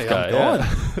course,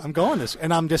 I'm going this.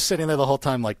 And I'm just sitting there the whole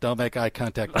time like, don't make eye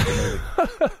contact with the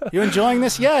movie. You enjoying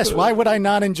this? Yes. Why would I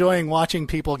not enjoy watching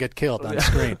people get killed on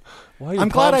screen? Why are your I'm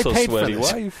glad I so paid sweaty? for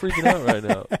this. Why are you freaking out right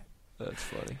now? That's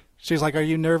funny. She's like, are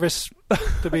you nervous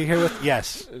to be here with?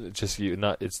 Yes. Just you.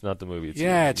 It's not the movie.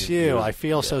 It's you. I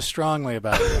feel so strongly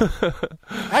about it.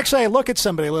 Actually, I look at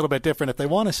somebody a little bit different if they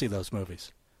want to see those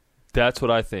movies. That's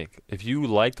what I think. If you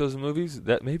like those movies,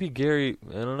 that maybe Gary,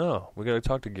 I don't know. We got to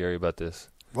talk to Gary about this.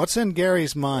 What's in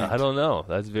Gary's mind? I don't know.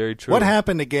 That's very true. What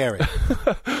happened to Gary?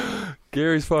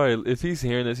 Gary's probably, if he's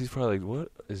hearing this, he's probably like,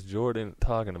 what is Jordan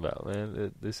talking about,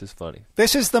 man? This is funny.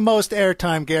 This is the most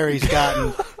airtime Gary's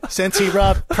gotten since he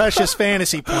robbed precious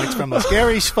fantasy points from us.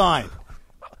 Gary's fine.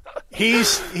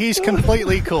 He's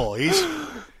completely cool.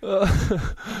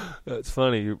 That's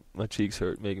funny. My cheeks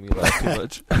hurt making me laugh too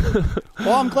much.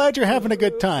 Well, I'm glad you're having a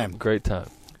good time. Great time.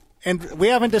 And we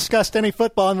haven't discussed any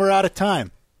football, and we're out of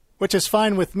time, which is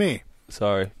fine with me.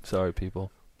 Sorry,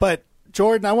 people. But,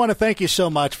 Jordan, I want to thank you so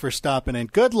much for stopping in.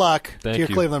 Good luck to your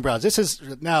Cleveland Browns. This is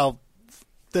now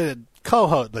the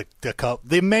co-host,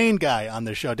 the main guy on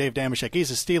the show, Dave Dameshek.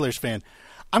 He's a Steelers fan.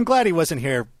 I'm glad he wasn't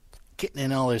here getting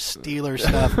in all his Steelers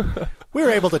stuff. We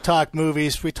were able to talk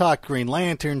movies. We talked Green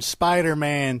Lantern,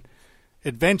 Spider-Man,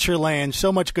 Adventureland,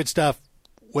 so much good stuff.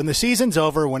 When the season's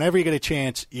over, whenever you get a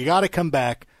chance, you got to come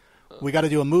back. We got to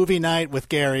do a movie night with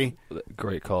Gary.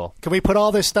 Great call. Can we put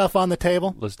all this stuff on the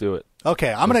table? Let's do it.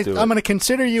 Okay, I'm gonna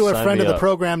consider you a friend of the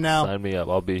program now. Sign me up.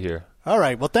 I'll be here. All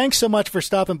right. Well, thanks so much for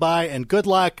stopping by, and good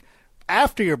luck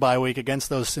after your bye week against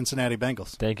those Cincinnati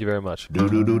Bengals. Thank you very much.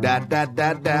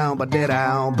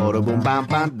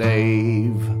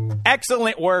 Dave.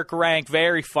 Excellent work, Rank.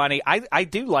 Very funny. I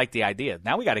do like the idea.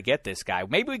 Now we got to get this guy.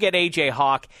 Maybe we get A.J.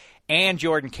 Hawk and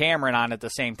Jordan Cameron on at the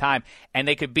same time, and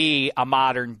they could be a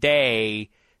modern-day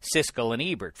Siskel and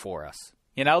Ebert for us.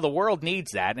 You know, the world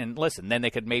needs that. And listen, then they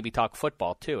could maybe talk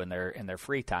football, too, in their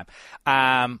free time.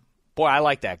 Boy, I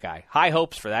like that guy. High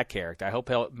hopes for that character. I hope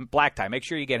he'll Black Tie. Make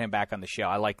sure you get him back on the show.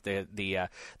 I like the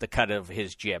cut of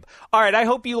his jib. All right, I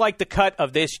hope you like the cut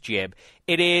of this jib.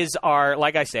 It is our,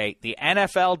 like I say, the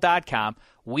NFL.com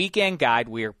weekend guide.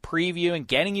 We are previewing,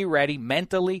 getting you ready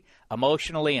mentally,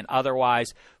 emotionally, and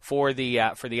otherwise for the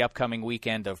upcoming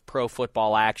weekend of pro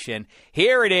football action.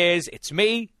 Here it is. It's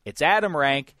me. It's Adam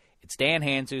Rank. It's Dan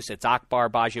Hanzus. It's Akbar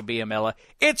Bajabiamila.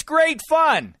 It's great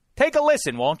fun. Take a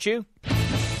listen, won't you?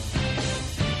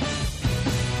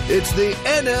 It's the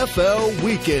NFL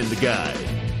Weekend Guide.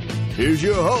 Here's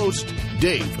your host,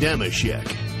 Dave Dameshek.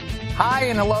 Hi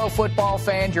and hello, football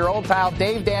fans. Your old pal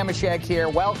Dave Dameshek here.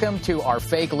 Welcome to our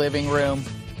fake living room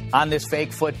on this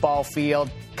fake football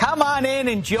field. Come on in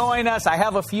and join us. I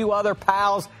have a few other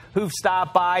pals who've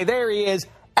stopped by. There he is,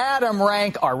 Adam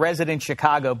Rank, our resident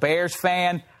Chicago Bears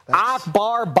fan.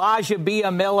 Akbar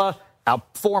Bajabiamila, a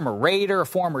former Raider, a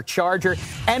former Charger,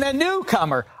 and a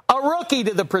newcomer, a rookie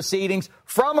to the proceedings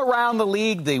from Around the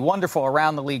League, the wonderful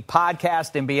Around the League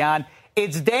podcast and beyond.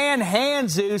 It's Dan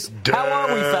Hanzus. How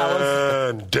are we,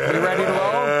 fellas? Dan. You ready to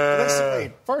roll?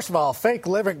 Listen, first of all, fake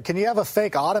living. Can you have a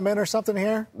fake ottoman or something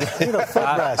here? I need a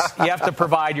footrest. You have to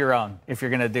provide your own if you're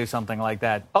going to do something like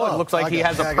that. Oh, it looks like he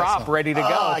has a prop ready to go.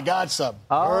 Oh, I got some.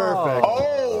 Perfect.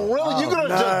 Oh, really? You're going to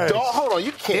just hold on.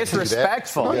 You can't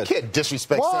disrespectful. Do that. No, you can't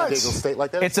disrespect San Diego State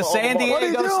like that. It's a San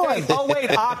Diego State. Oh,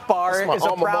 wait, Akbar is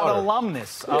a proud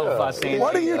alumnus of San Diego.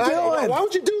 What are you doing? Why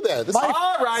would you do that?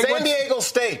 All right. San Diego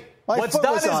State. What's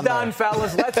done is done,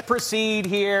 fellas. Let's proceed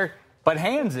here. But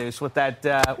Hanzus with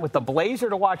that with the blazer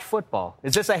to watch football.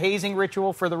 Is this a hazing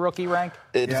ritual for the rookie rank?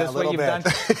 Is this what you've done?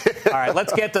 All right,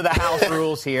 let's get to the house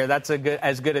rules here. That's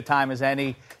as good a time as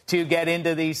any to get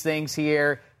into these things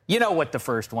here. You know what the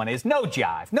first one is. No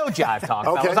jive. No jive talk,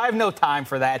 fellas. I have no time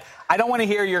for that. I don't want to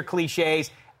hear your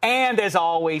cliches. And as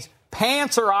always,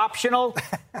 pants are optional,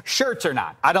 shirts are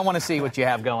not. I don't want to see what you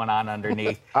have going on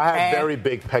underneath. I have very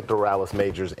big pectoralis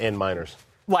majors and minors.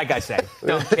 Like I said,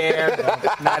 don't care,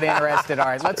 not interested. All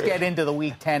right, let's get into the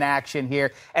Week 10 action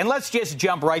here. And let's just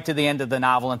jump right to the end of the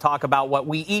novel and talk about what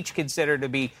we each consider to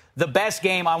be the best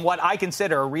game on what I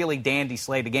consider a really dandy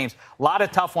slate of games. A lot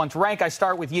of tough ones. Rank, I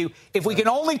start with you. If we can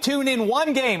only tune in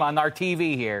one game on our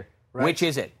TV here, which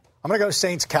is it? I'm going to go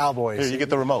Saints-Cowboys. Here, you get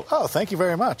the remote. Oh, thank you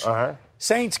very much. All right.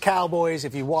 Saints-Cowboys,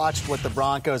 if you watched what the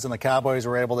Broncos and the Cowboys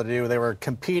were able to do, they were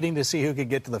competing to see who could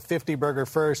get to the 50-burger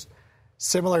first.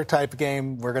 Similar type of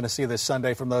game we're going to see this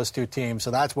Sunday from those two teams,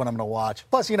 so that's what I'm going to watch.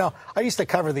 Plus, I used to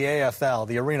cover the AFL,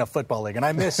 the Arena Football League, and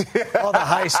I miss all the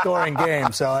high-scoring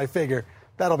games, so I figure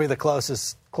that'll be the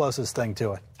closest thing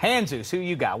to it. Hanzus, who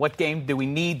you got? What game do we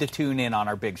need to tune in on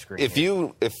our big screen?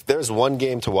 If there's one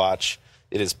game to watch,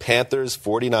 it is Panthers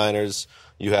 49ers.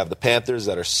 You have the Panthers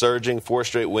that are surging, 4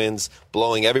 straight wins,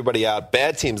 blowing everybody out.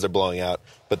 Bad teams they're blowing out,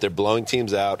 but they're blowing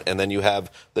teams out. And then you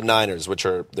have the Niners,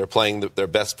 they're playing their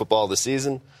best football of the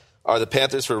season. Are the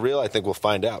Panthers for real? I think we'll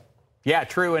find out. Yeah,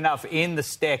 true enough. In the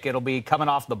stick, it'll be coming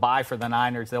off the bye for the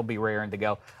Niners. They'll be raring to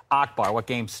go. Akbar, what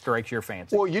game strikes your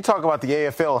fancy? Well, you talk about the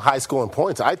AFL high-scoring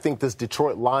points. I think this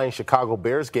Detroit Lions-Chicago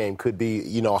Bears game could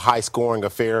be, a high-scoring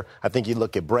affair. I think you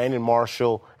look at Brandon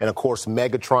Marshall and, of course,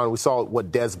 Megatron. We saw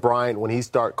what Des Bryant, when he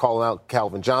started calling out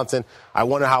Calvin Johnson. I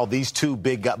wonder how these two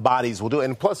big bodies will do it.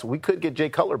 And, plus, we could get Jay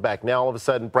Cutler back. Now, all of a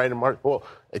sudden,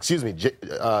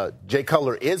 Jay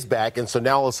Cutler is back, and so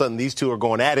now all of a sudden these two are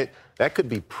going at it. That could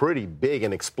be pretty big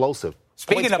and explosive.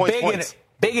 Speaking of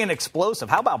big and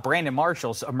explosive, how about Brandon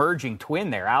Marshall's emerging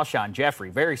twin there, Alshon Jeffrey?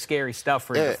 Very scary stuff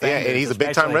for your defenders. Yeah, and he's a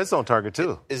big-time red zone target,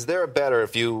 too. Is there a better,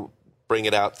 if you bring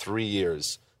it out 3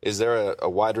 years, is there a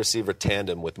wide receiver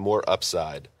tandem with more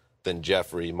upside than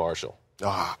Jeffrey Marshall?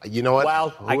 You know what?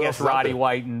 Well, I guess Roddy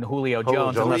White and Julio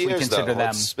Jones, unless we consider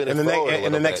them.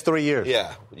 In the next 3 years.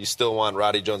 Yeah. You still want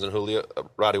Roddy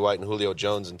White and Julio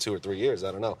Jones in 2 or 3 years.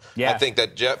 I don't know. Yeah. I think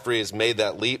that Jeffrey has made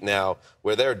that leap now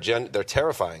where they're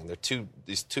terrifying.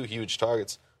 These two huge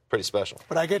targets. Pretty special.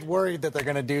 But I get worried that they're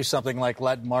going to do something like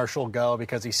let Marshall go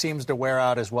because he seems to wear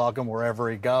out his welcome wherever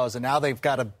he goes. And now they've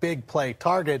got a big play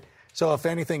target. So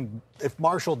if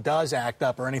Marshall does act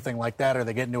up or anything like that, or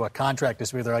they get into a contract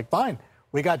dispute, they're like, fine.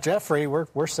 We got Jeffrey.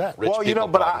 We're set.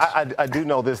 But I do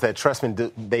know this, that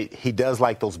Trestman, he does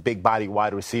like those big body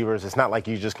wide receivers. It's not like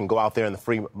you just can go out there in the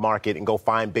free market and go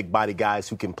find big body guys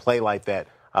who can play like that.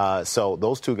 So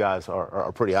those two guys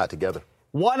are pretty hot together.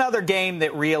 One other game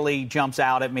that really jumps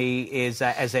out at me is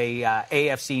as a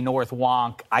AFC North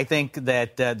wonk. I think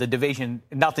that the division,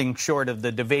 nothing short of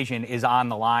the division, is on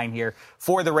the line here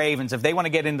for the Ravens. If they want to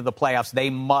get into the playoffs, they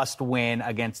must win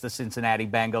against the Cincinnati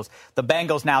Bengals. The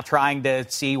Bengals now trying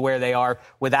to see where they are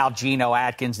without Geno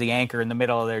Atkins, the anchor in the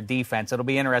middle of their defense. It'll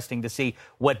be interesting to see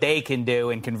what they can do,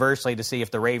 and conversely to see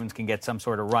if the Ravens can get some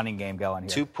sort of running game going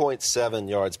here. 2.7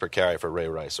 yards per carry for Ray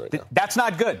Rice right now. That's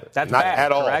not good. That's not bad,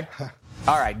 at all. Correct?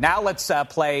 All right, now let's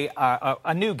play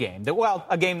a new game.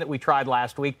 A game that we tried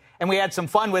last week and we had some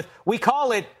fun with. We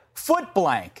call it Foot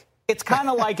Blank. It's kind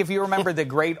of like if you remember the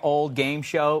great old game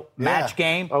show, Match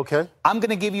Game. Okay. I'm going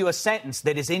to give you a sentence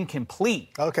that is incomplete.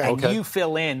 Okay. And you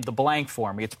fill in the blank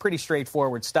for me. It's pretty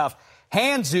straightforward stuff.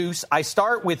 Hanzus, I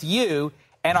start with you,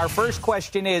 and our first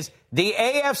question is, the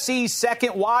AFC's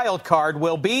second wild card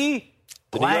will be...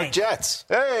 The New York Jets.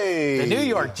 Hey. The New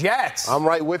York Jets. I'm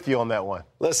right with you on that one.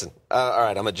 Listen, all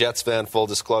right, I'm a Jets fan, full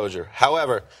disclosure.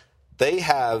 However, they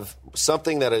have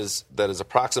something that is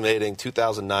approximating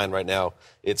 2009 right now.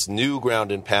 It's new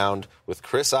ground and pound with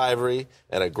Chris Ivory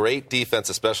and a great defense,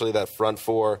 especially that front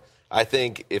four. I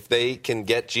think if they can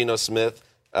get Geno Smith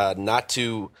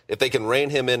if they can rein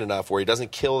him in enough where he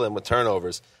doesn't kill them with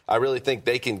turnovers, I really think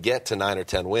they can get to 9 or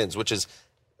 10 wins, which is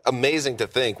amazing to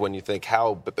think when you think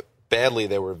how badly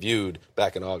they were viewed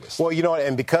back in August. Well, you know what,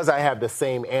 and because I have the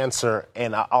same answer,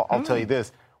 and I'll tell you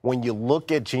this, when you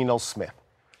look at Geno Smith,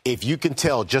 if you can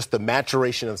tell just the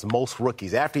maturation of most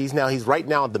rookies, after he's right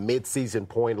now at the midseason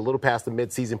point, a little past the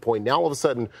midseason point, now all of a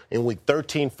sudden in week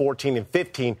 13, 14, and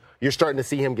 15, you're starting to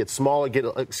see him get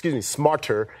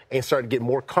smarter, and start to get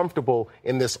more comfortable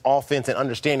in this offense and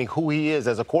understanding who he is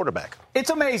as a quarterback.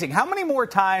 It's amazing. How many more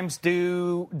times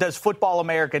does Football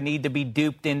America need to be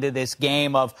duped into this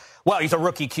game of, well, he's a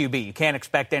rookie QB. You can't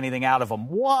expect anything out of him.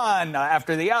 One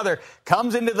after the other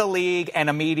comes into the league and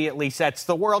immediately sets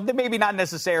the world, maybe not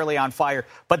necessarily on fire,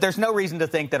 but there's no reason to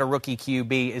think that a rookie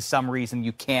QB is some reason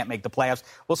you can't make the playoffs.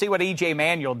 We'll see what E.J.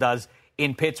 Manuel does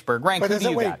in Pittsburgh. Rank, who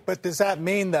do you got? But does that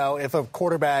mean, though, if a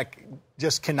quarterback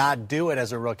just cannot do it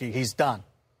as a rookie, he's done?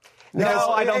 No,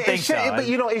 I don't think so. But,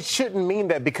 it shouldn't mean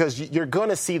that because you're going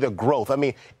to see the growth. I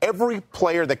mean, every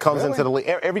player that comes into the league,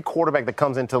 every quarterback that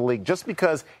comes into the league, just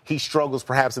because he struggles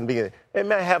perhaps in the beginning, it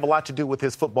may have a lot to do with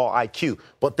his football IQ.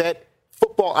 But that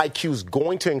football IQ is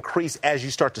going to increase as you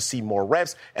start to see more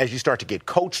reps, as you start to get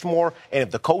coached more. And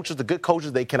if the good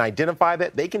coaches, they can identify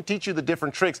that, they can teach you the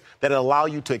different tricks that allow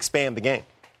you to expand the game.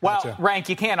 Well, Rank,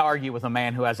 you can't argue with a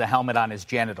man who has a helmet on his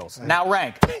genitals. Now,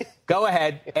 Rank, go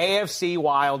ahead. AFC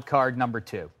wild card number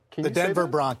 2. The Denver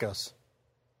Broncos.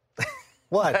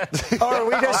 What? Or are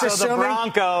we just assuming? The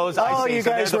Broncos. You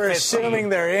guys were assuming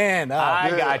they're in.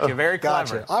 I got you. Very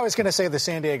clever. Gotcha. I was going to say the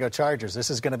San Diego Chargers. This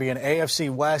is going to be an AFC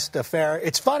West affair.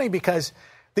 It's funny because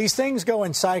these things go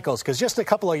in cycles. Because just a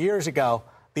couple of years ago,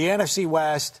 the NFC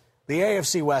West, the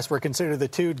AFC West were considered the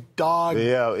two dog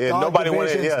nobody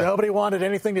divisions. Nobody wanted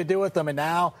anything to do with them, and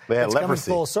now it's coming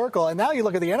full circle. And now you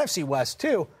look at the NFC West,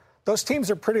 too. Those teams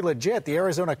are pretty legit. The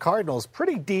Arizona Cardinals,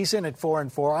 pretty decent at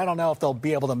 4-4. I don't know if they'll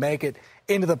be able to make it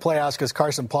into the playoffs because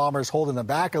Carson Palmer's holding them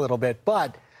back a little bit.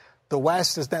 But the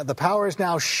West the power is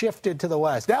now shifted to the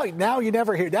West. Now you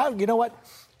never hear. Now you know what?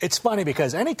 It's funny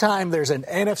because anytime there's an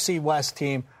NFC West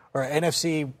team or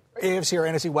AFC or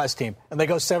NFC West team, and they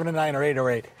go 7-9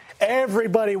 or 8-8.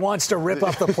 Everybody wants to rip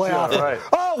up the playoff. Right.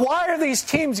 Oh, why are these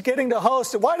teams getting to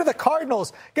host? Why do the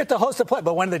Cardinals get to host a play?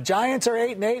 But when the Giants are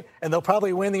 8-8 and they'll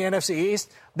probably win the NFC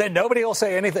East, then nobody will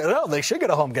say anything. No, they should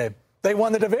get a home game. They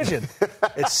won the division.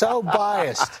 It's so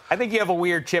biased. I think you have a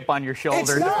weird chip on your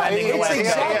shoulder. I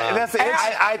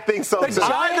think so, too.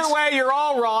 Either way, you're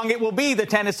all wrong. It will be the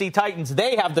Tennessee Titans.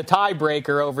 They have the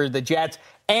tiebreaker over the Jets,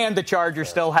 and the Chargers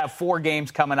still have 4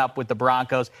 games coming up with the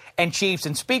Broncos and Chiefs.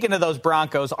 And speaking of those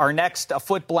Broncos, our next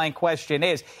foot-blank question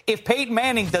is, if Peyton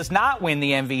Manning does not win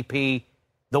the MVP,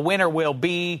 the winner will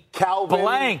be Calvin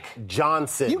blank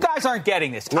Johnson. You guys aren't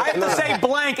getting this. I have to say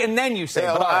blank, and then you say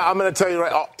blank. I'm going to tell you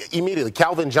immediately.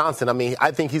 Calvin Johnson,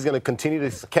 I think he's going to continue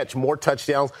to catch more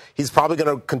touchdowns. He's probably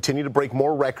going to continue to break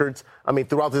more records.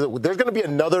 Throughout this, there's going to be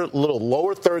another little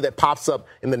lower third that pops up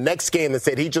in the next game that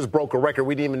said he just broke a record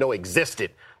we didn't even know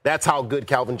existed. That's how good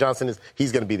Calvin Johnson is.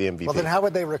 He's going to be the MVP. Well, then how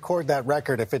would they record that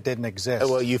record if it didn't exist?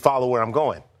 Well, you follow where I'm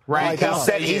going. Right.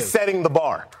 He's setting the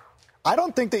bar. I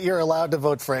don't think that you're allowed to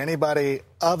vote for anybody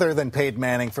other than Peyton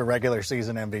Manning for regular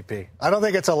season MVP. I don't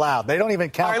think it's allowed. They don't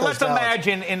even count. All right, let's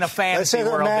imagine in the fantasy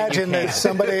world that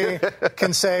somebody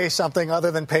can say something other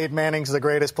than Peyton Manning's the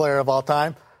greatest player of all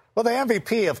time. Well, the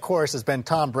MVP, of course, has been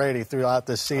Tom Brady throughout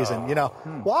this season.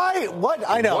 Why? What?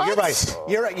 I know. What? You're right.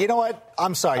 You're right. You know what?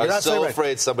 I'm sorry. You're not so right.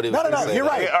 afraid somebody was No. You're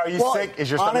right. Are you sick? Is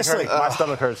your stomach hurt? My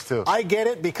stomach hurts, too. I get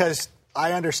it because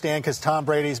I understand because Tom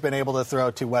Brady's been able to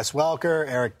throw to Wes Welker,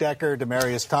 Eric Decker,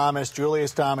 Demaryius Thomas,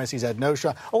 Julius Thomas. He's had no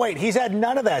shot. Oh, wait, he's had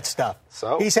none of that stuff.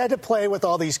 So? He's had to play with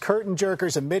all these curtain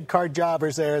jerkers and mid-card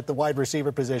jobbers there at the wide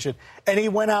receiver position, and he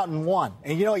went out and won.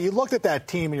 And, you looked at that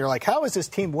team, and you're like, how is this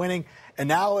team winning? And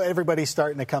now everybody's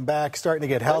starting to come back, starting to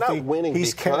get healthy. They're not winning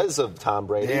because of Tom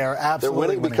Brady. They're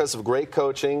absolutely winning because of great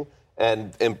coaching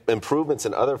and improvements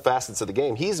in other facets of the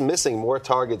game. He's missing more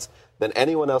targets than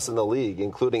anyone else in the league,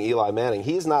 including Eli Manning.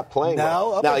 He's not playing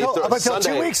well. Up until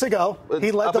 2 weeks ago,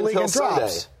 he led the league in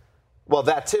drops. Well,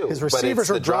 that too. His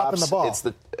receivers were dropping the ball.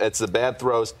 It's the bad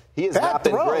throws. He has not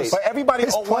been great. But everybody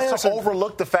wants to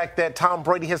overlook the fact that Tom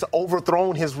Brady has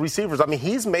overthrown his receivers.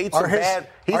 He's made some bad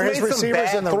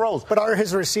throws. But are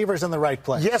his receivers in the right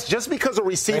place? Yes, just because a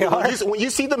receiver, when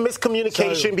you see the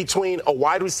miscommunication between a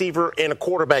wide receiver and a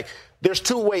quarterback, there's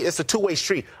it's a two-way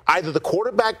street. Either the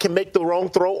quarterback can make the wrong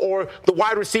throw or the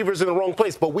wide receiver's in the wrong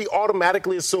place. But we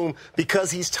automatically assume because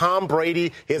he's Tom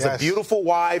Brady, he has a beautiful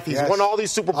wife, he's won all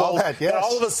these Super Bowls, that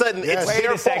all of a sudden it's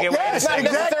their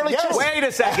fault. Wait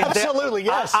a second. Absolutely,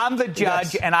 yes. I'm the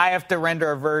judge, and I have to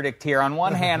render a verdict here. On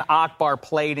one hand, Akbar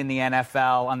played in the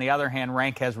NFL. On the other hand,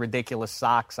 Rank has ridiculous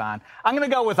socks on. I'm going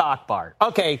to go with Akbar.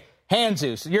 Okay,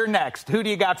 Hanzus, you're next. Who do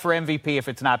you got for MVP if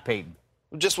it's not Peyton?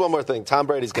 Just one more thing. Tom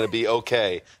Brady's going to be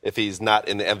okay if he's not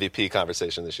in the MVP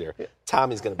conversation this year.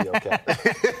 Tommy's going to be okay.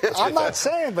 I'm not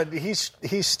saying, but he's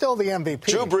still the MVP.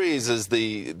 Drew Brees is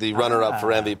the runner-up for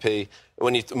MVP.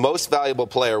 Most valuable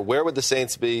player, where would the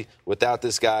Saints be without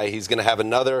this guy? He's going to have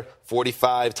another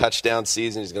 45 touchdown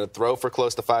season. He's going to throw for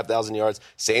close to 5,000 yards.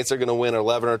 Saints are going to win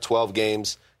 11 or 12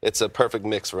 games. It's a perfect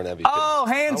mix for an MVP. Oh,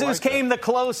 Hanzus came the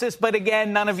closest, but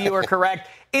again, none of you are correct.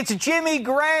 It's Jimmy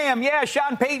Graham. Yeah,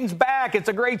 Sean Payton's back. It's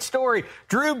a great story.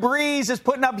 Drew Brees is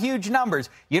putting up huge numbers.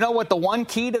 You know what the one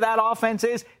key to that offense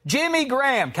is? Jimmy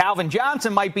Graham. Calvin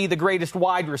Johnson might be the greatest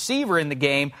wide receiver in the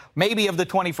game, maybe of the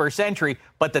 21st century,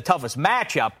 but the toughest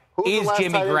matchup is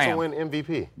Jimmy Graham. Who's the last to win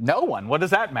MVP? No one. What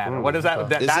does that matter? What does that?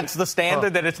 That's the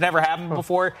standard that it's never happened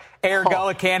before. Ergo,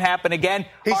 it can't happen again.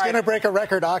 He's going to break a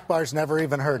record Akbar's never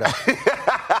even heard of.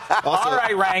 All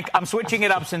right, Rank. I'm switching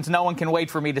it up since no one can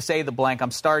wait for me to say the blank.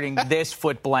 I'm starting this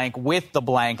foot blank with the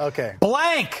blank. Okay.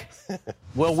 Blank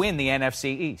will win the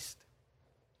NFC East.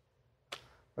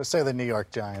 Let's say the New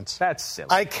York Giants. That's silly.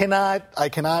 I cannot.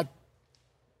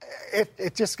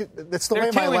 It's the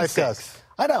way my life goes.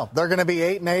 I know. They're going to be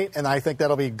 8-8, and I think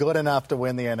that'll be good enough to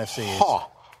win the NFC East.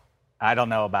 I don't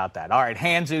know about that. All right,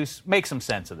 Hanzus, make some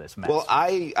sense of this mess. Well,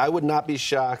 I would not be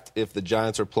shocked if the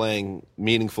Giants are playing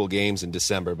meaningful games in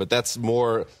December, but that's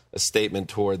more a statement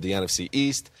toward the NFC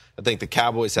East. I think the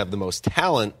Cowboys have the most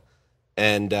talent,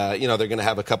 and they're going to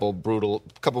have a couple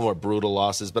more brutal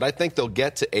losses, but I think they'll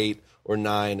get to 8 or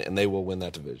 9, and they will win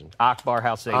that division. Akbar,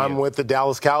 how say you? I'm with the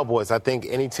Dallas Cowboys. I think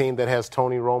any team that has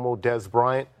Tony Romo, Dez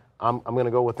Bryant, I'm going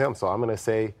to go with them. So I'm going to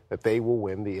say that they will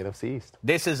win the NFC East.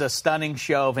 This is a stunning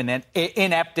show of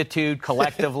ineptitude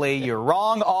collectively. You're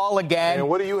wrong all again. And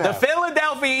what do you have? The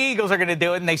Philadelphia Eagles are going to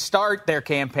do it, and they start their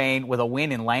campaign with a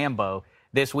win in Lambeau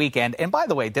this weekend. And by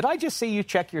the way, did I just see you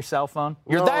check your cell phone?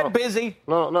 You're that busy?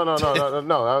 No.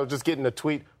 I was just getting a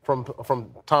tweet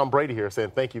from Tom Brady here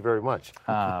saying thank you very much.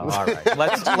 All right.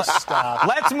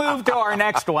 Let's move to our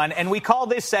next one. And we call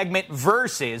this segment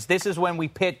Versus. This is when we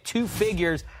pit two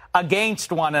figures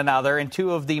against one another and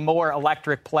two of the more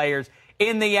electric players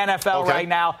in the NFL right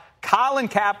now. Colin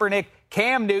Kaepernick,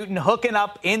 Cam Newton hooking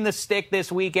up in the stick this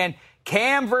weekend.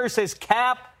 Cam versus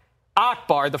Cap.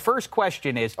 Akbar, the first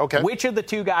question is, which of the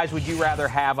two guys would you rather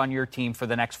have on your team for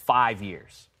the next 5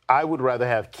 years? I would rather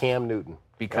have Cam Newton.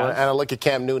 Because? And I look at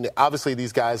Cam Newton. Obviously,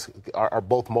 these guys are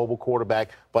both mobile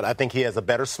quarterback, but I think he has a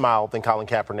better smile than Colin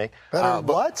Kaepernick.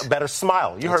 What? A better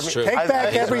smile. You heard me. Take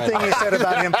back everything you said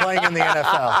about him playing in the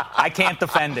NFL. I can't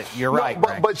defend it. You're right.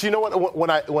 But you know what?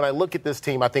 When I look at this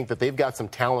team, I think that they've got some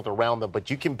talent around them, but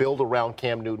you can build around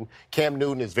Cam Newton. Cam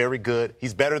Newton is very good.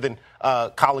 He's better than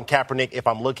Colin Kaepernick. If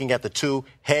I'm looking at the two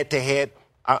head-to-head,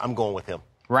 I'm going with him.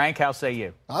 Rank, how say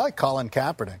you? I like Colin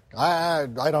Kaepernick.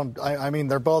 I mean,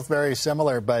 they're both very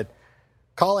similar, but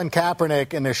Colin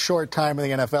Kaepernick in his short time in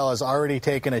the NFL has already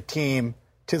taken a team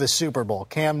to the Super Bowl.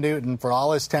 Cam Newton, for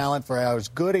all his talent, for how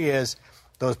good he is,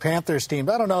 those Panthers teams,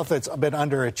 I don't know if it's been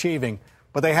underachieving,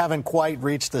 but they haven't quite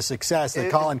reached the success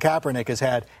that Colin Kaepernick has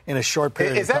had in a short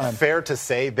period of time. Is that fair to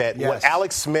say that when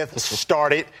Alex Smith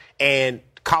started and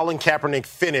Colin Kaepernick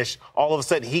finished, all of a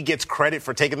sudden he gets credit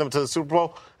for taking them to the Super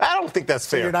Bowl? I don't think that's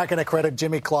fair. So you're not going to credit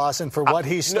Jimmy Clausen for what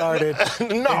he started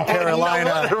in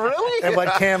Carolina really? and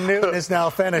what Cam Newton is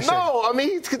now finishing? No, I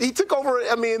mean, he took over,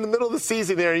 in the middle of the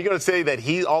season there. You're going to say that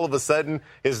he all of a sudden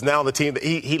is now the team that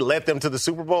he led them to the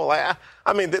Super Bowl?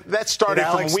 That started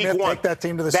from week Smith one. Take that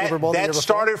team to the Super Bowl That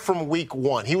started from week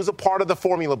one. He was a part of the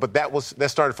formula, but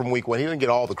that started from week one. He didn't get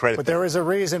all the credit. But there is a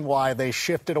reason why they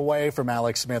shifted away from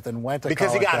Alex Smith and went to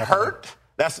because he got hurt.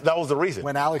 That was the reason.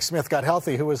 When Alex Smith got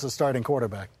healthy, who was the starting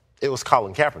quarterback? It was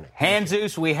Colin Kaepernick.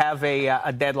 Hanzus, we have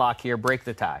a deadlock here. Break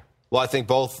the tie. Well, I think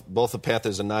both the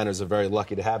Panthers and Niners are very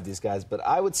lucky to have these guys, but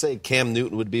I would say Cam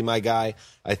Newton would be my guy.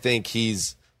 I think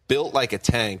he's built like a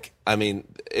tank. I mean,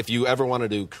 if you ever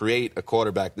wanted to create a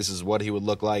quarterback, this is what he would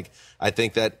look like. I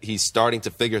think that he's starting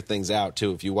to figure things out,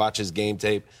 too. If you watch his game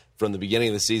tape from the beginning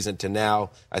of the season to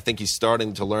now, I think he's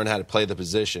starting to learn how to play the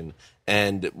position.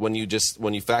 And when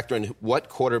you factor in what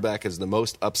quarterback has the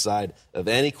most upside of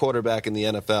any quarterback in the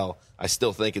NFL, I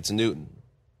still think it's Newton.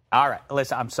 All right.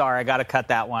 Listen, I'm sorry. I got to cut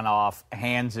that one off.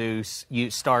 Hanzus, you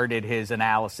started his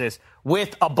analysis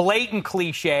with a blatant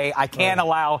cliche. I can't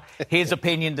allow his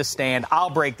opinion to stand. I'll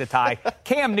break the tie.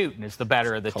 Cam Newton is the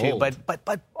better of the two,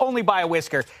 but only by a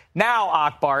whisker. Now,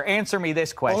 Akbar, answer me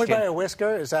this question. Only by a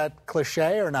whisker? Is that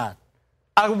cliche or not?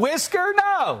 A whisker?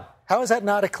 No. How is that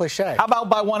not a cliche? How about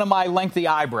by one of my lengthy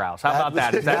eyebrows? How about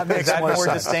that? Is that more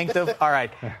distinctive? All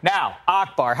right. Now,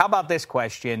 Akbar, how about this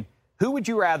question? Who would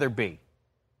you rather be?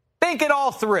 Think it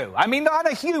all through. I mean, on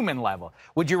a human level.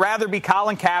 Would you rather be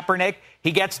Colin Kaepernick?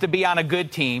 He gets to be on a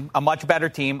good team, a much better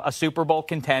team, a Super Bowl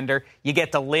contender. You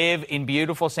get to live in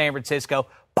beautiful San Francisco,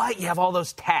 but you have all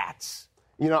those tats.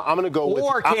 I'm going to go with...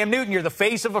 Or Cam Newton, you're the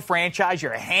face of a franchise,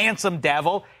 you're a handsome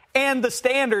devil, and the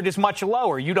standard is much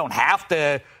lower. You don't have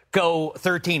to go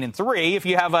 13-3. If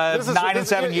you have a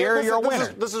 9-7 year, you're a winner.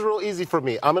 This is real easy for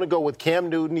me. I'm going to go with Cam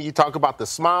Newton. You talk about the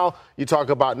smile. You talk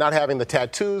about not having the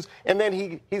tattoos. And then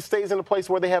he stays in a place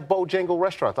where they have Bojangle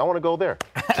restaurants. I want to go there.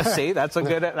 See, that's a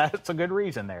good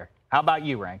reason there. How about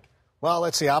you, Rank? Well,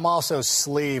 let's see. I'm also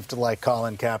sleeved like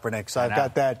Colin Kaepernick, so I've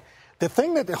got that. The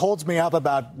thing that holds me up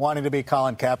about wanting to be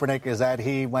Colin Kaepernick is that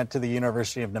he went to the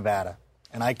University of Nevada.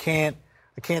 And I can't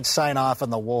sign off on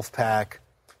the Wolfpack.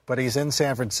 But he's in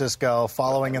San Francisco,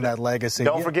 following in that legacy.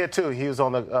 Don't forget, too, he was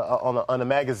on the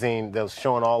magazine that was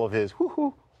showing all of his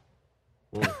whoo-hoo.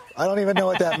 I don't even know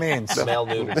what that means. Mel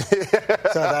Newton.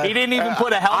 He didn't even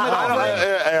put a helmet on.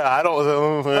 I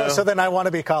don't. So then I want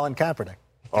to be Colin Kaepernick.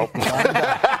 Oh.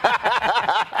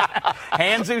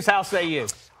 Jesus, how say you?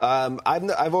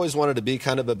 I've always wanted to be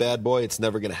kind of a bad boy. It's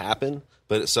never going to happen.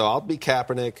 So I'll be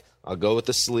Kaepernick. I'll go with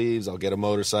the sleeves. I'll get a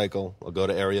motorcycle. I'll go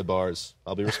to area bars.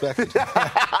 I'll be respected.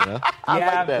 I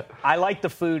like that. I like the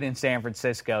food in San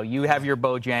Francisco. You have your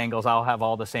Bojangles. I'll have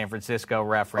all the San Francisco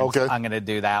reference. Okay. I'm going to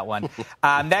do that one.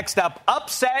 Next up,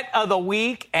 upset of the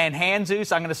week. And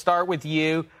Jesus, I'm going to start with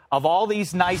you. Of all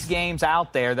these nice games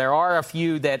out there, there are a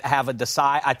few that have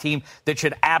a team that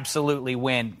should absolutely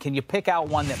win. Can you pick out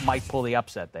one that might pull the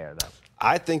upset there, though?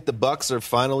 I think the Bucs are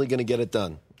finally going to get it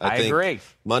done. I agree.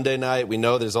 Monday night, we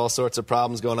know there's all sorts of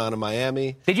problems going on in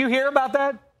Miami. Did you hear about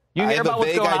that? You hear about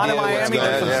what's going on in Miami?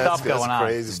 There's some stuff going on.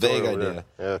 Crazy vague idea.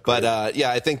 Yeah, but,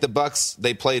 I think the Bucs,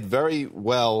 they played very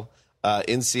well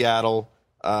in Seattle,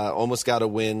 almost got a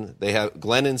win. They have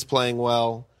Glennon's playing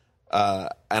well, and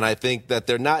I think that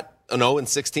they're not an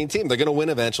 0-16 team. They're going to win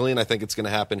eventually, and I think it's going to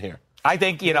happen here. I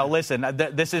think, listen,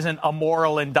 this isn't a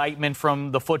moral indictment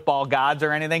from the football gods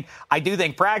or anything. I do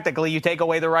think practically you take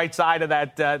away the right side of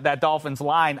that Dolphins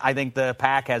line. I think the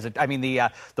Pack has the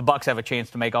Bucs have a chance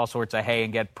to make all sorts of hay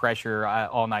and get pressure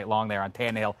all night long there on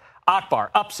Tannehill. Akbar,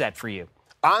 upset for you.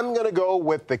 I'm going to go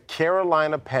with the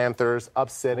Carolina Panthers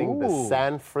upsetting the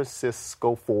San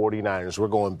Francisco 49ers. We're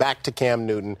going back to Cam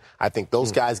Newton. I think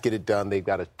those guys get it done. They've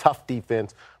got a tough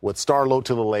defense with Starlo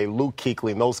Tulele, Luke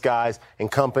Kuechly, and those guys and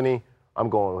company. I'm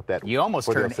going with that. You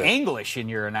almost turned English in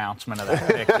your announcement of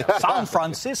that pick. San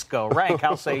Francisco. Rank,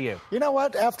 how say you? You know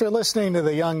what? After listening to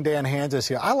the young Dan Hanzus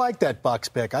here, I like that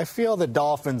Bucs pick. I feel the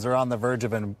Dolphins are on the verge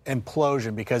of an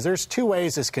implosion because there's two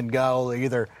ways this can go.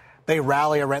 Either they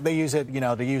rally around, they use it,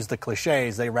 to use the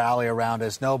cliches, they rally around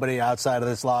us. Nobody outside of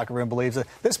this locker room believes it.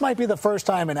 This might be the first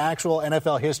time in actual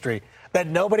NFL history that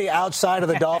nobody outside of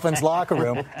the Dolphins locker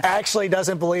room actually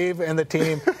doesn't believe in the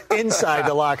team inside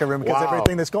the locker room because of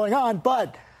everything that's going on.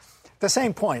 But the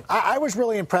same point, I was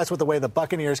really impressed with the way the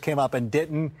Buccaneers came up and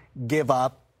didn't give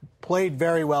up, played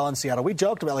very well in Seattle. We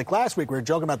joked about, last week, we were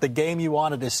joking about the game you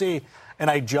wanted to see, and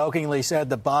I jokingly said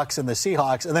the Bucs and the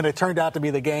Seahawks, and then it turned out to be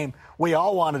the game we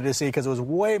all wanted to see because it was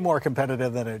way more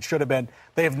competitive than it should have been.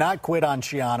 They have not quit on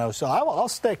Schiano, so I'll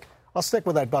stick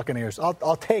with that Buccaneers. I'll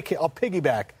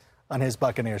piggyback on his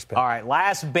Buccaneers pick. All right,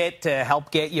 last bit to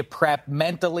help get you prepped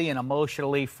mentally and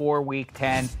emotionally for Week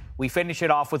 10. We finish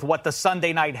it off with what the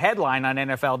Sunday night headline on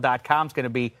NFL.com is going to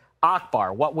be.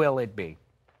 Akbar, what will it be?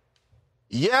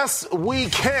 Yes, we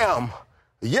can.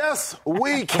 Yes,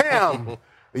 we can.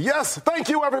 Yes, thank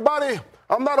you, everybody.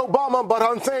 I'm not Obama, but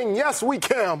I'm saying yes, we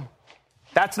can.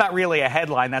 That's not really a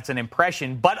headline. That's an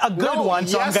impression, but a good one,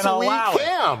 so I'm going to allow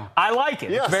it. I like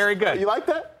it. Yes. It's very good. You like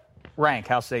that? Rank,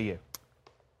 how say you?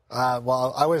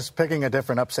 Well, I was picking a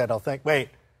different upset, I'll think. Wait.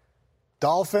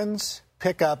 Dolphins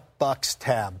pick up Bucs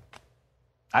tab.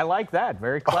 I like that.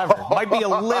 Very clever. Might be a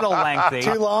little lengthy.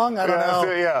 Too long? I don't know.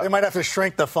 Yeah. They might have to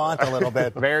shrink the font a little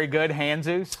bit. Very good.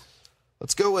 Jesus?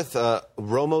 Let's go with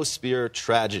Romo Spear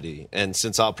tragedy. And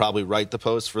since I'll probably write the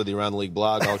post for the Around the League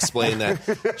blog, I'll explain that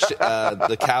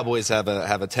the Cowboys have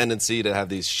a tendency to have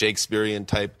these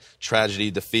Shakespearean-type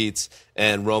tragedy defeats,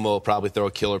 and Romo will probably throw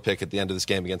a killer pick at the end of this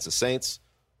game against the Saints.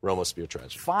 Romo Spear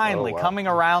tragedy. Finally, coming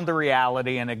around to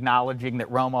reality and acknowledging that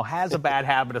Romo has a bad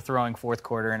habit of throwing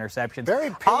fourth-quarter interceptions.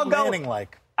 Very Peyton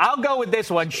Manning-like. I'll go with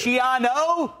this one.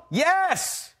 Schiano,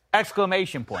 yes!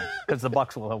 Exclamation point, because the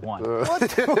Bucs will have won. What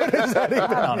does that even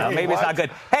I don't know. Maybe it's not good.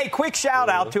 Hey, quick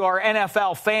shout-out to our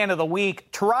NFL Fan of the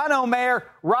Week, Toronto Mayor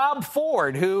Rob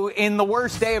Ford, who, in the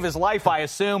worst day of his life, I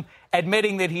assume,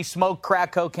 admitting that he smoked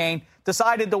crack cocaine,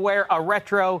 decided to wear a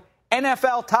retro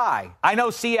NFL tie. I know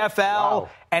CFL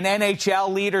and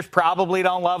NHL leaders probably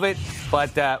don't love it,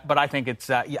 but I think it's,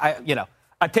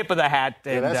 a tip of the hat.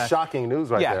 And, that's shocking news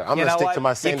there. I'm going to stick to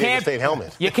my San Diego State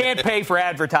helmet. You can't pay for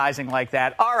advertising like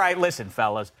that. All right, listen,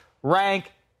 fellas.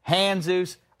 Rank,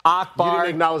 Jesus, Akbar. You didn't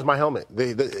acknowledge my helmet.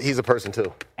 He's a person,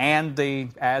 too. And the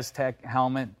Aztec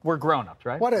helmet. We're grown-ups,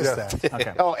 right? What is that?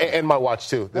 Okay. Oh, and my watch,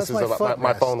 too. This That's is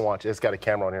my phone watch. It's got a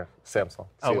camera on here. Samsung.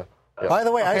 Oh. Yeah. By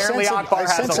the way, apparently Akbar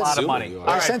has a lot of money.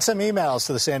 I sent some emails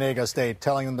to the San Diego State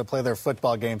telling them to play their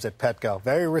football games at Petco.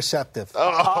 Very receptive.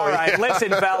 All right,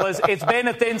 listen, fellas, it's been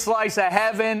a thin slice of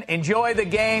heaven. Enjoy the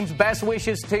games. Best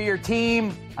wishes to your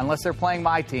team, unless they're playing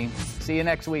my team. See you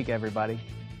next week, everybody.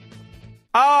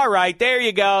 All right, there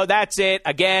you go. That's it.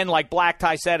 Again, like Black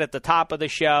Tie said at the top of the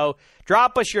show,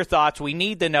 drop us your thoughts. We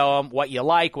need to know them, what you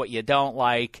like, what you don't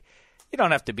like. You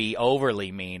don't have to be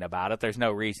overly mean about it. There's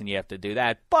no reason you have to do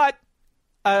that. But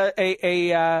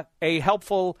a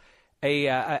helpful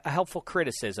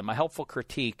criticism, a helpful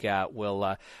critique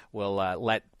will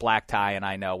let Black Tie and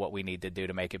I know what we need to do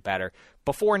to make it better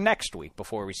before next week,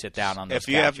 before we sit down on those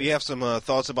couches. If you have some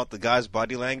thoughts about the guy's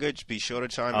body language, be sure to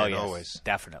chime in. Yes, always.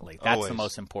 Definitely. That's the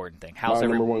most important thing. My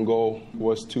number one goal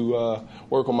was to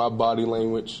work on my body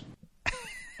language.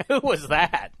 Who was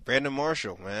that? Brandon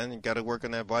Marshall, man. You got to work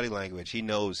on that body language. He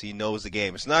knows the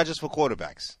game. It's not just for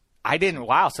quarterbacks. I didn't.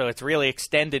 Wow, so it's really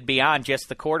extended beyond just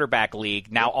the quarterback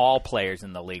league. Now all players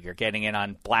in the league are getting in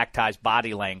on Black Tie's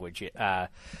body language. I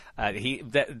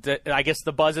guess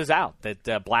the buzz is out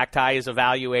that Black Tie is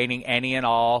evaluating any and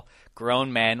all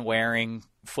grown men wearing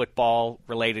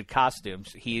football-related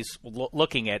costumes. He's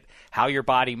looking at how your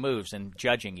body moves and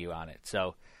judging you on it.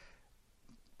 So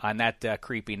on that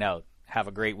creepy note, have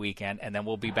a great weekend, and then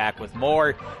we'll be back with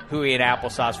more Huey and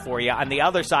Applesauce for you. On the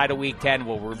other side of Week 10,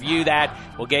 we'll review that.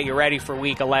 We'll get you ready for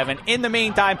Week 11. In the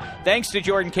meantime, thanks to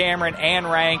Jordan Cameron and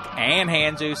Rank and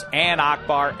Hanzus and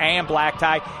Akbar and Black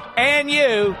Tie and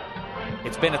you.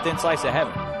 It's been a thin slice of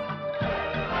heaven.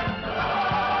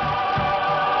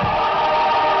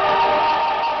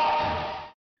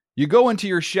 You go into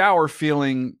your shower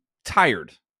feeling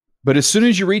tired, but as soon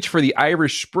as you reach for the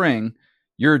Irish Spring,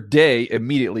 your day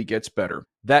immediately gets better.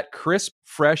 That crisp,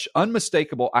 fresh,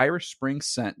 unmistakable Irish Spring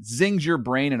scent zings your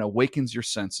brain and awakens your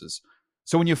senses.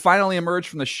 So when you finally emerge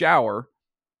from the shower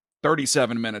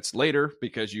 37 minutes later,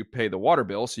 because you pay the water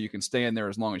bill so you can stay in there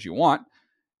as long as you want,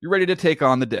 you're ready to take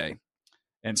on the day.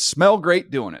 And smell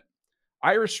great doing it.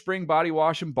 Irish Spring Body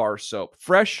Wash and Bar Soap.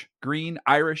 Fresh, green,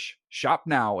 Irish. Shop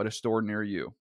now at a store near you.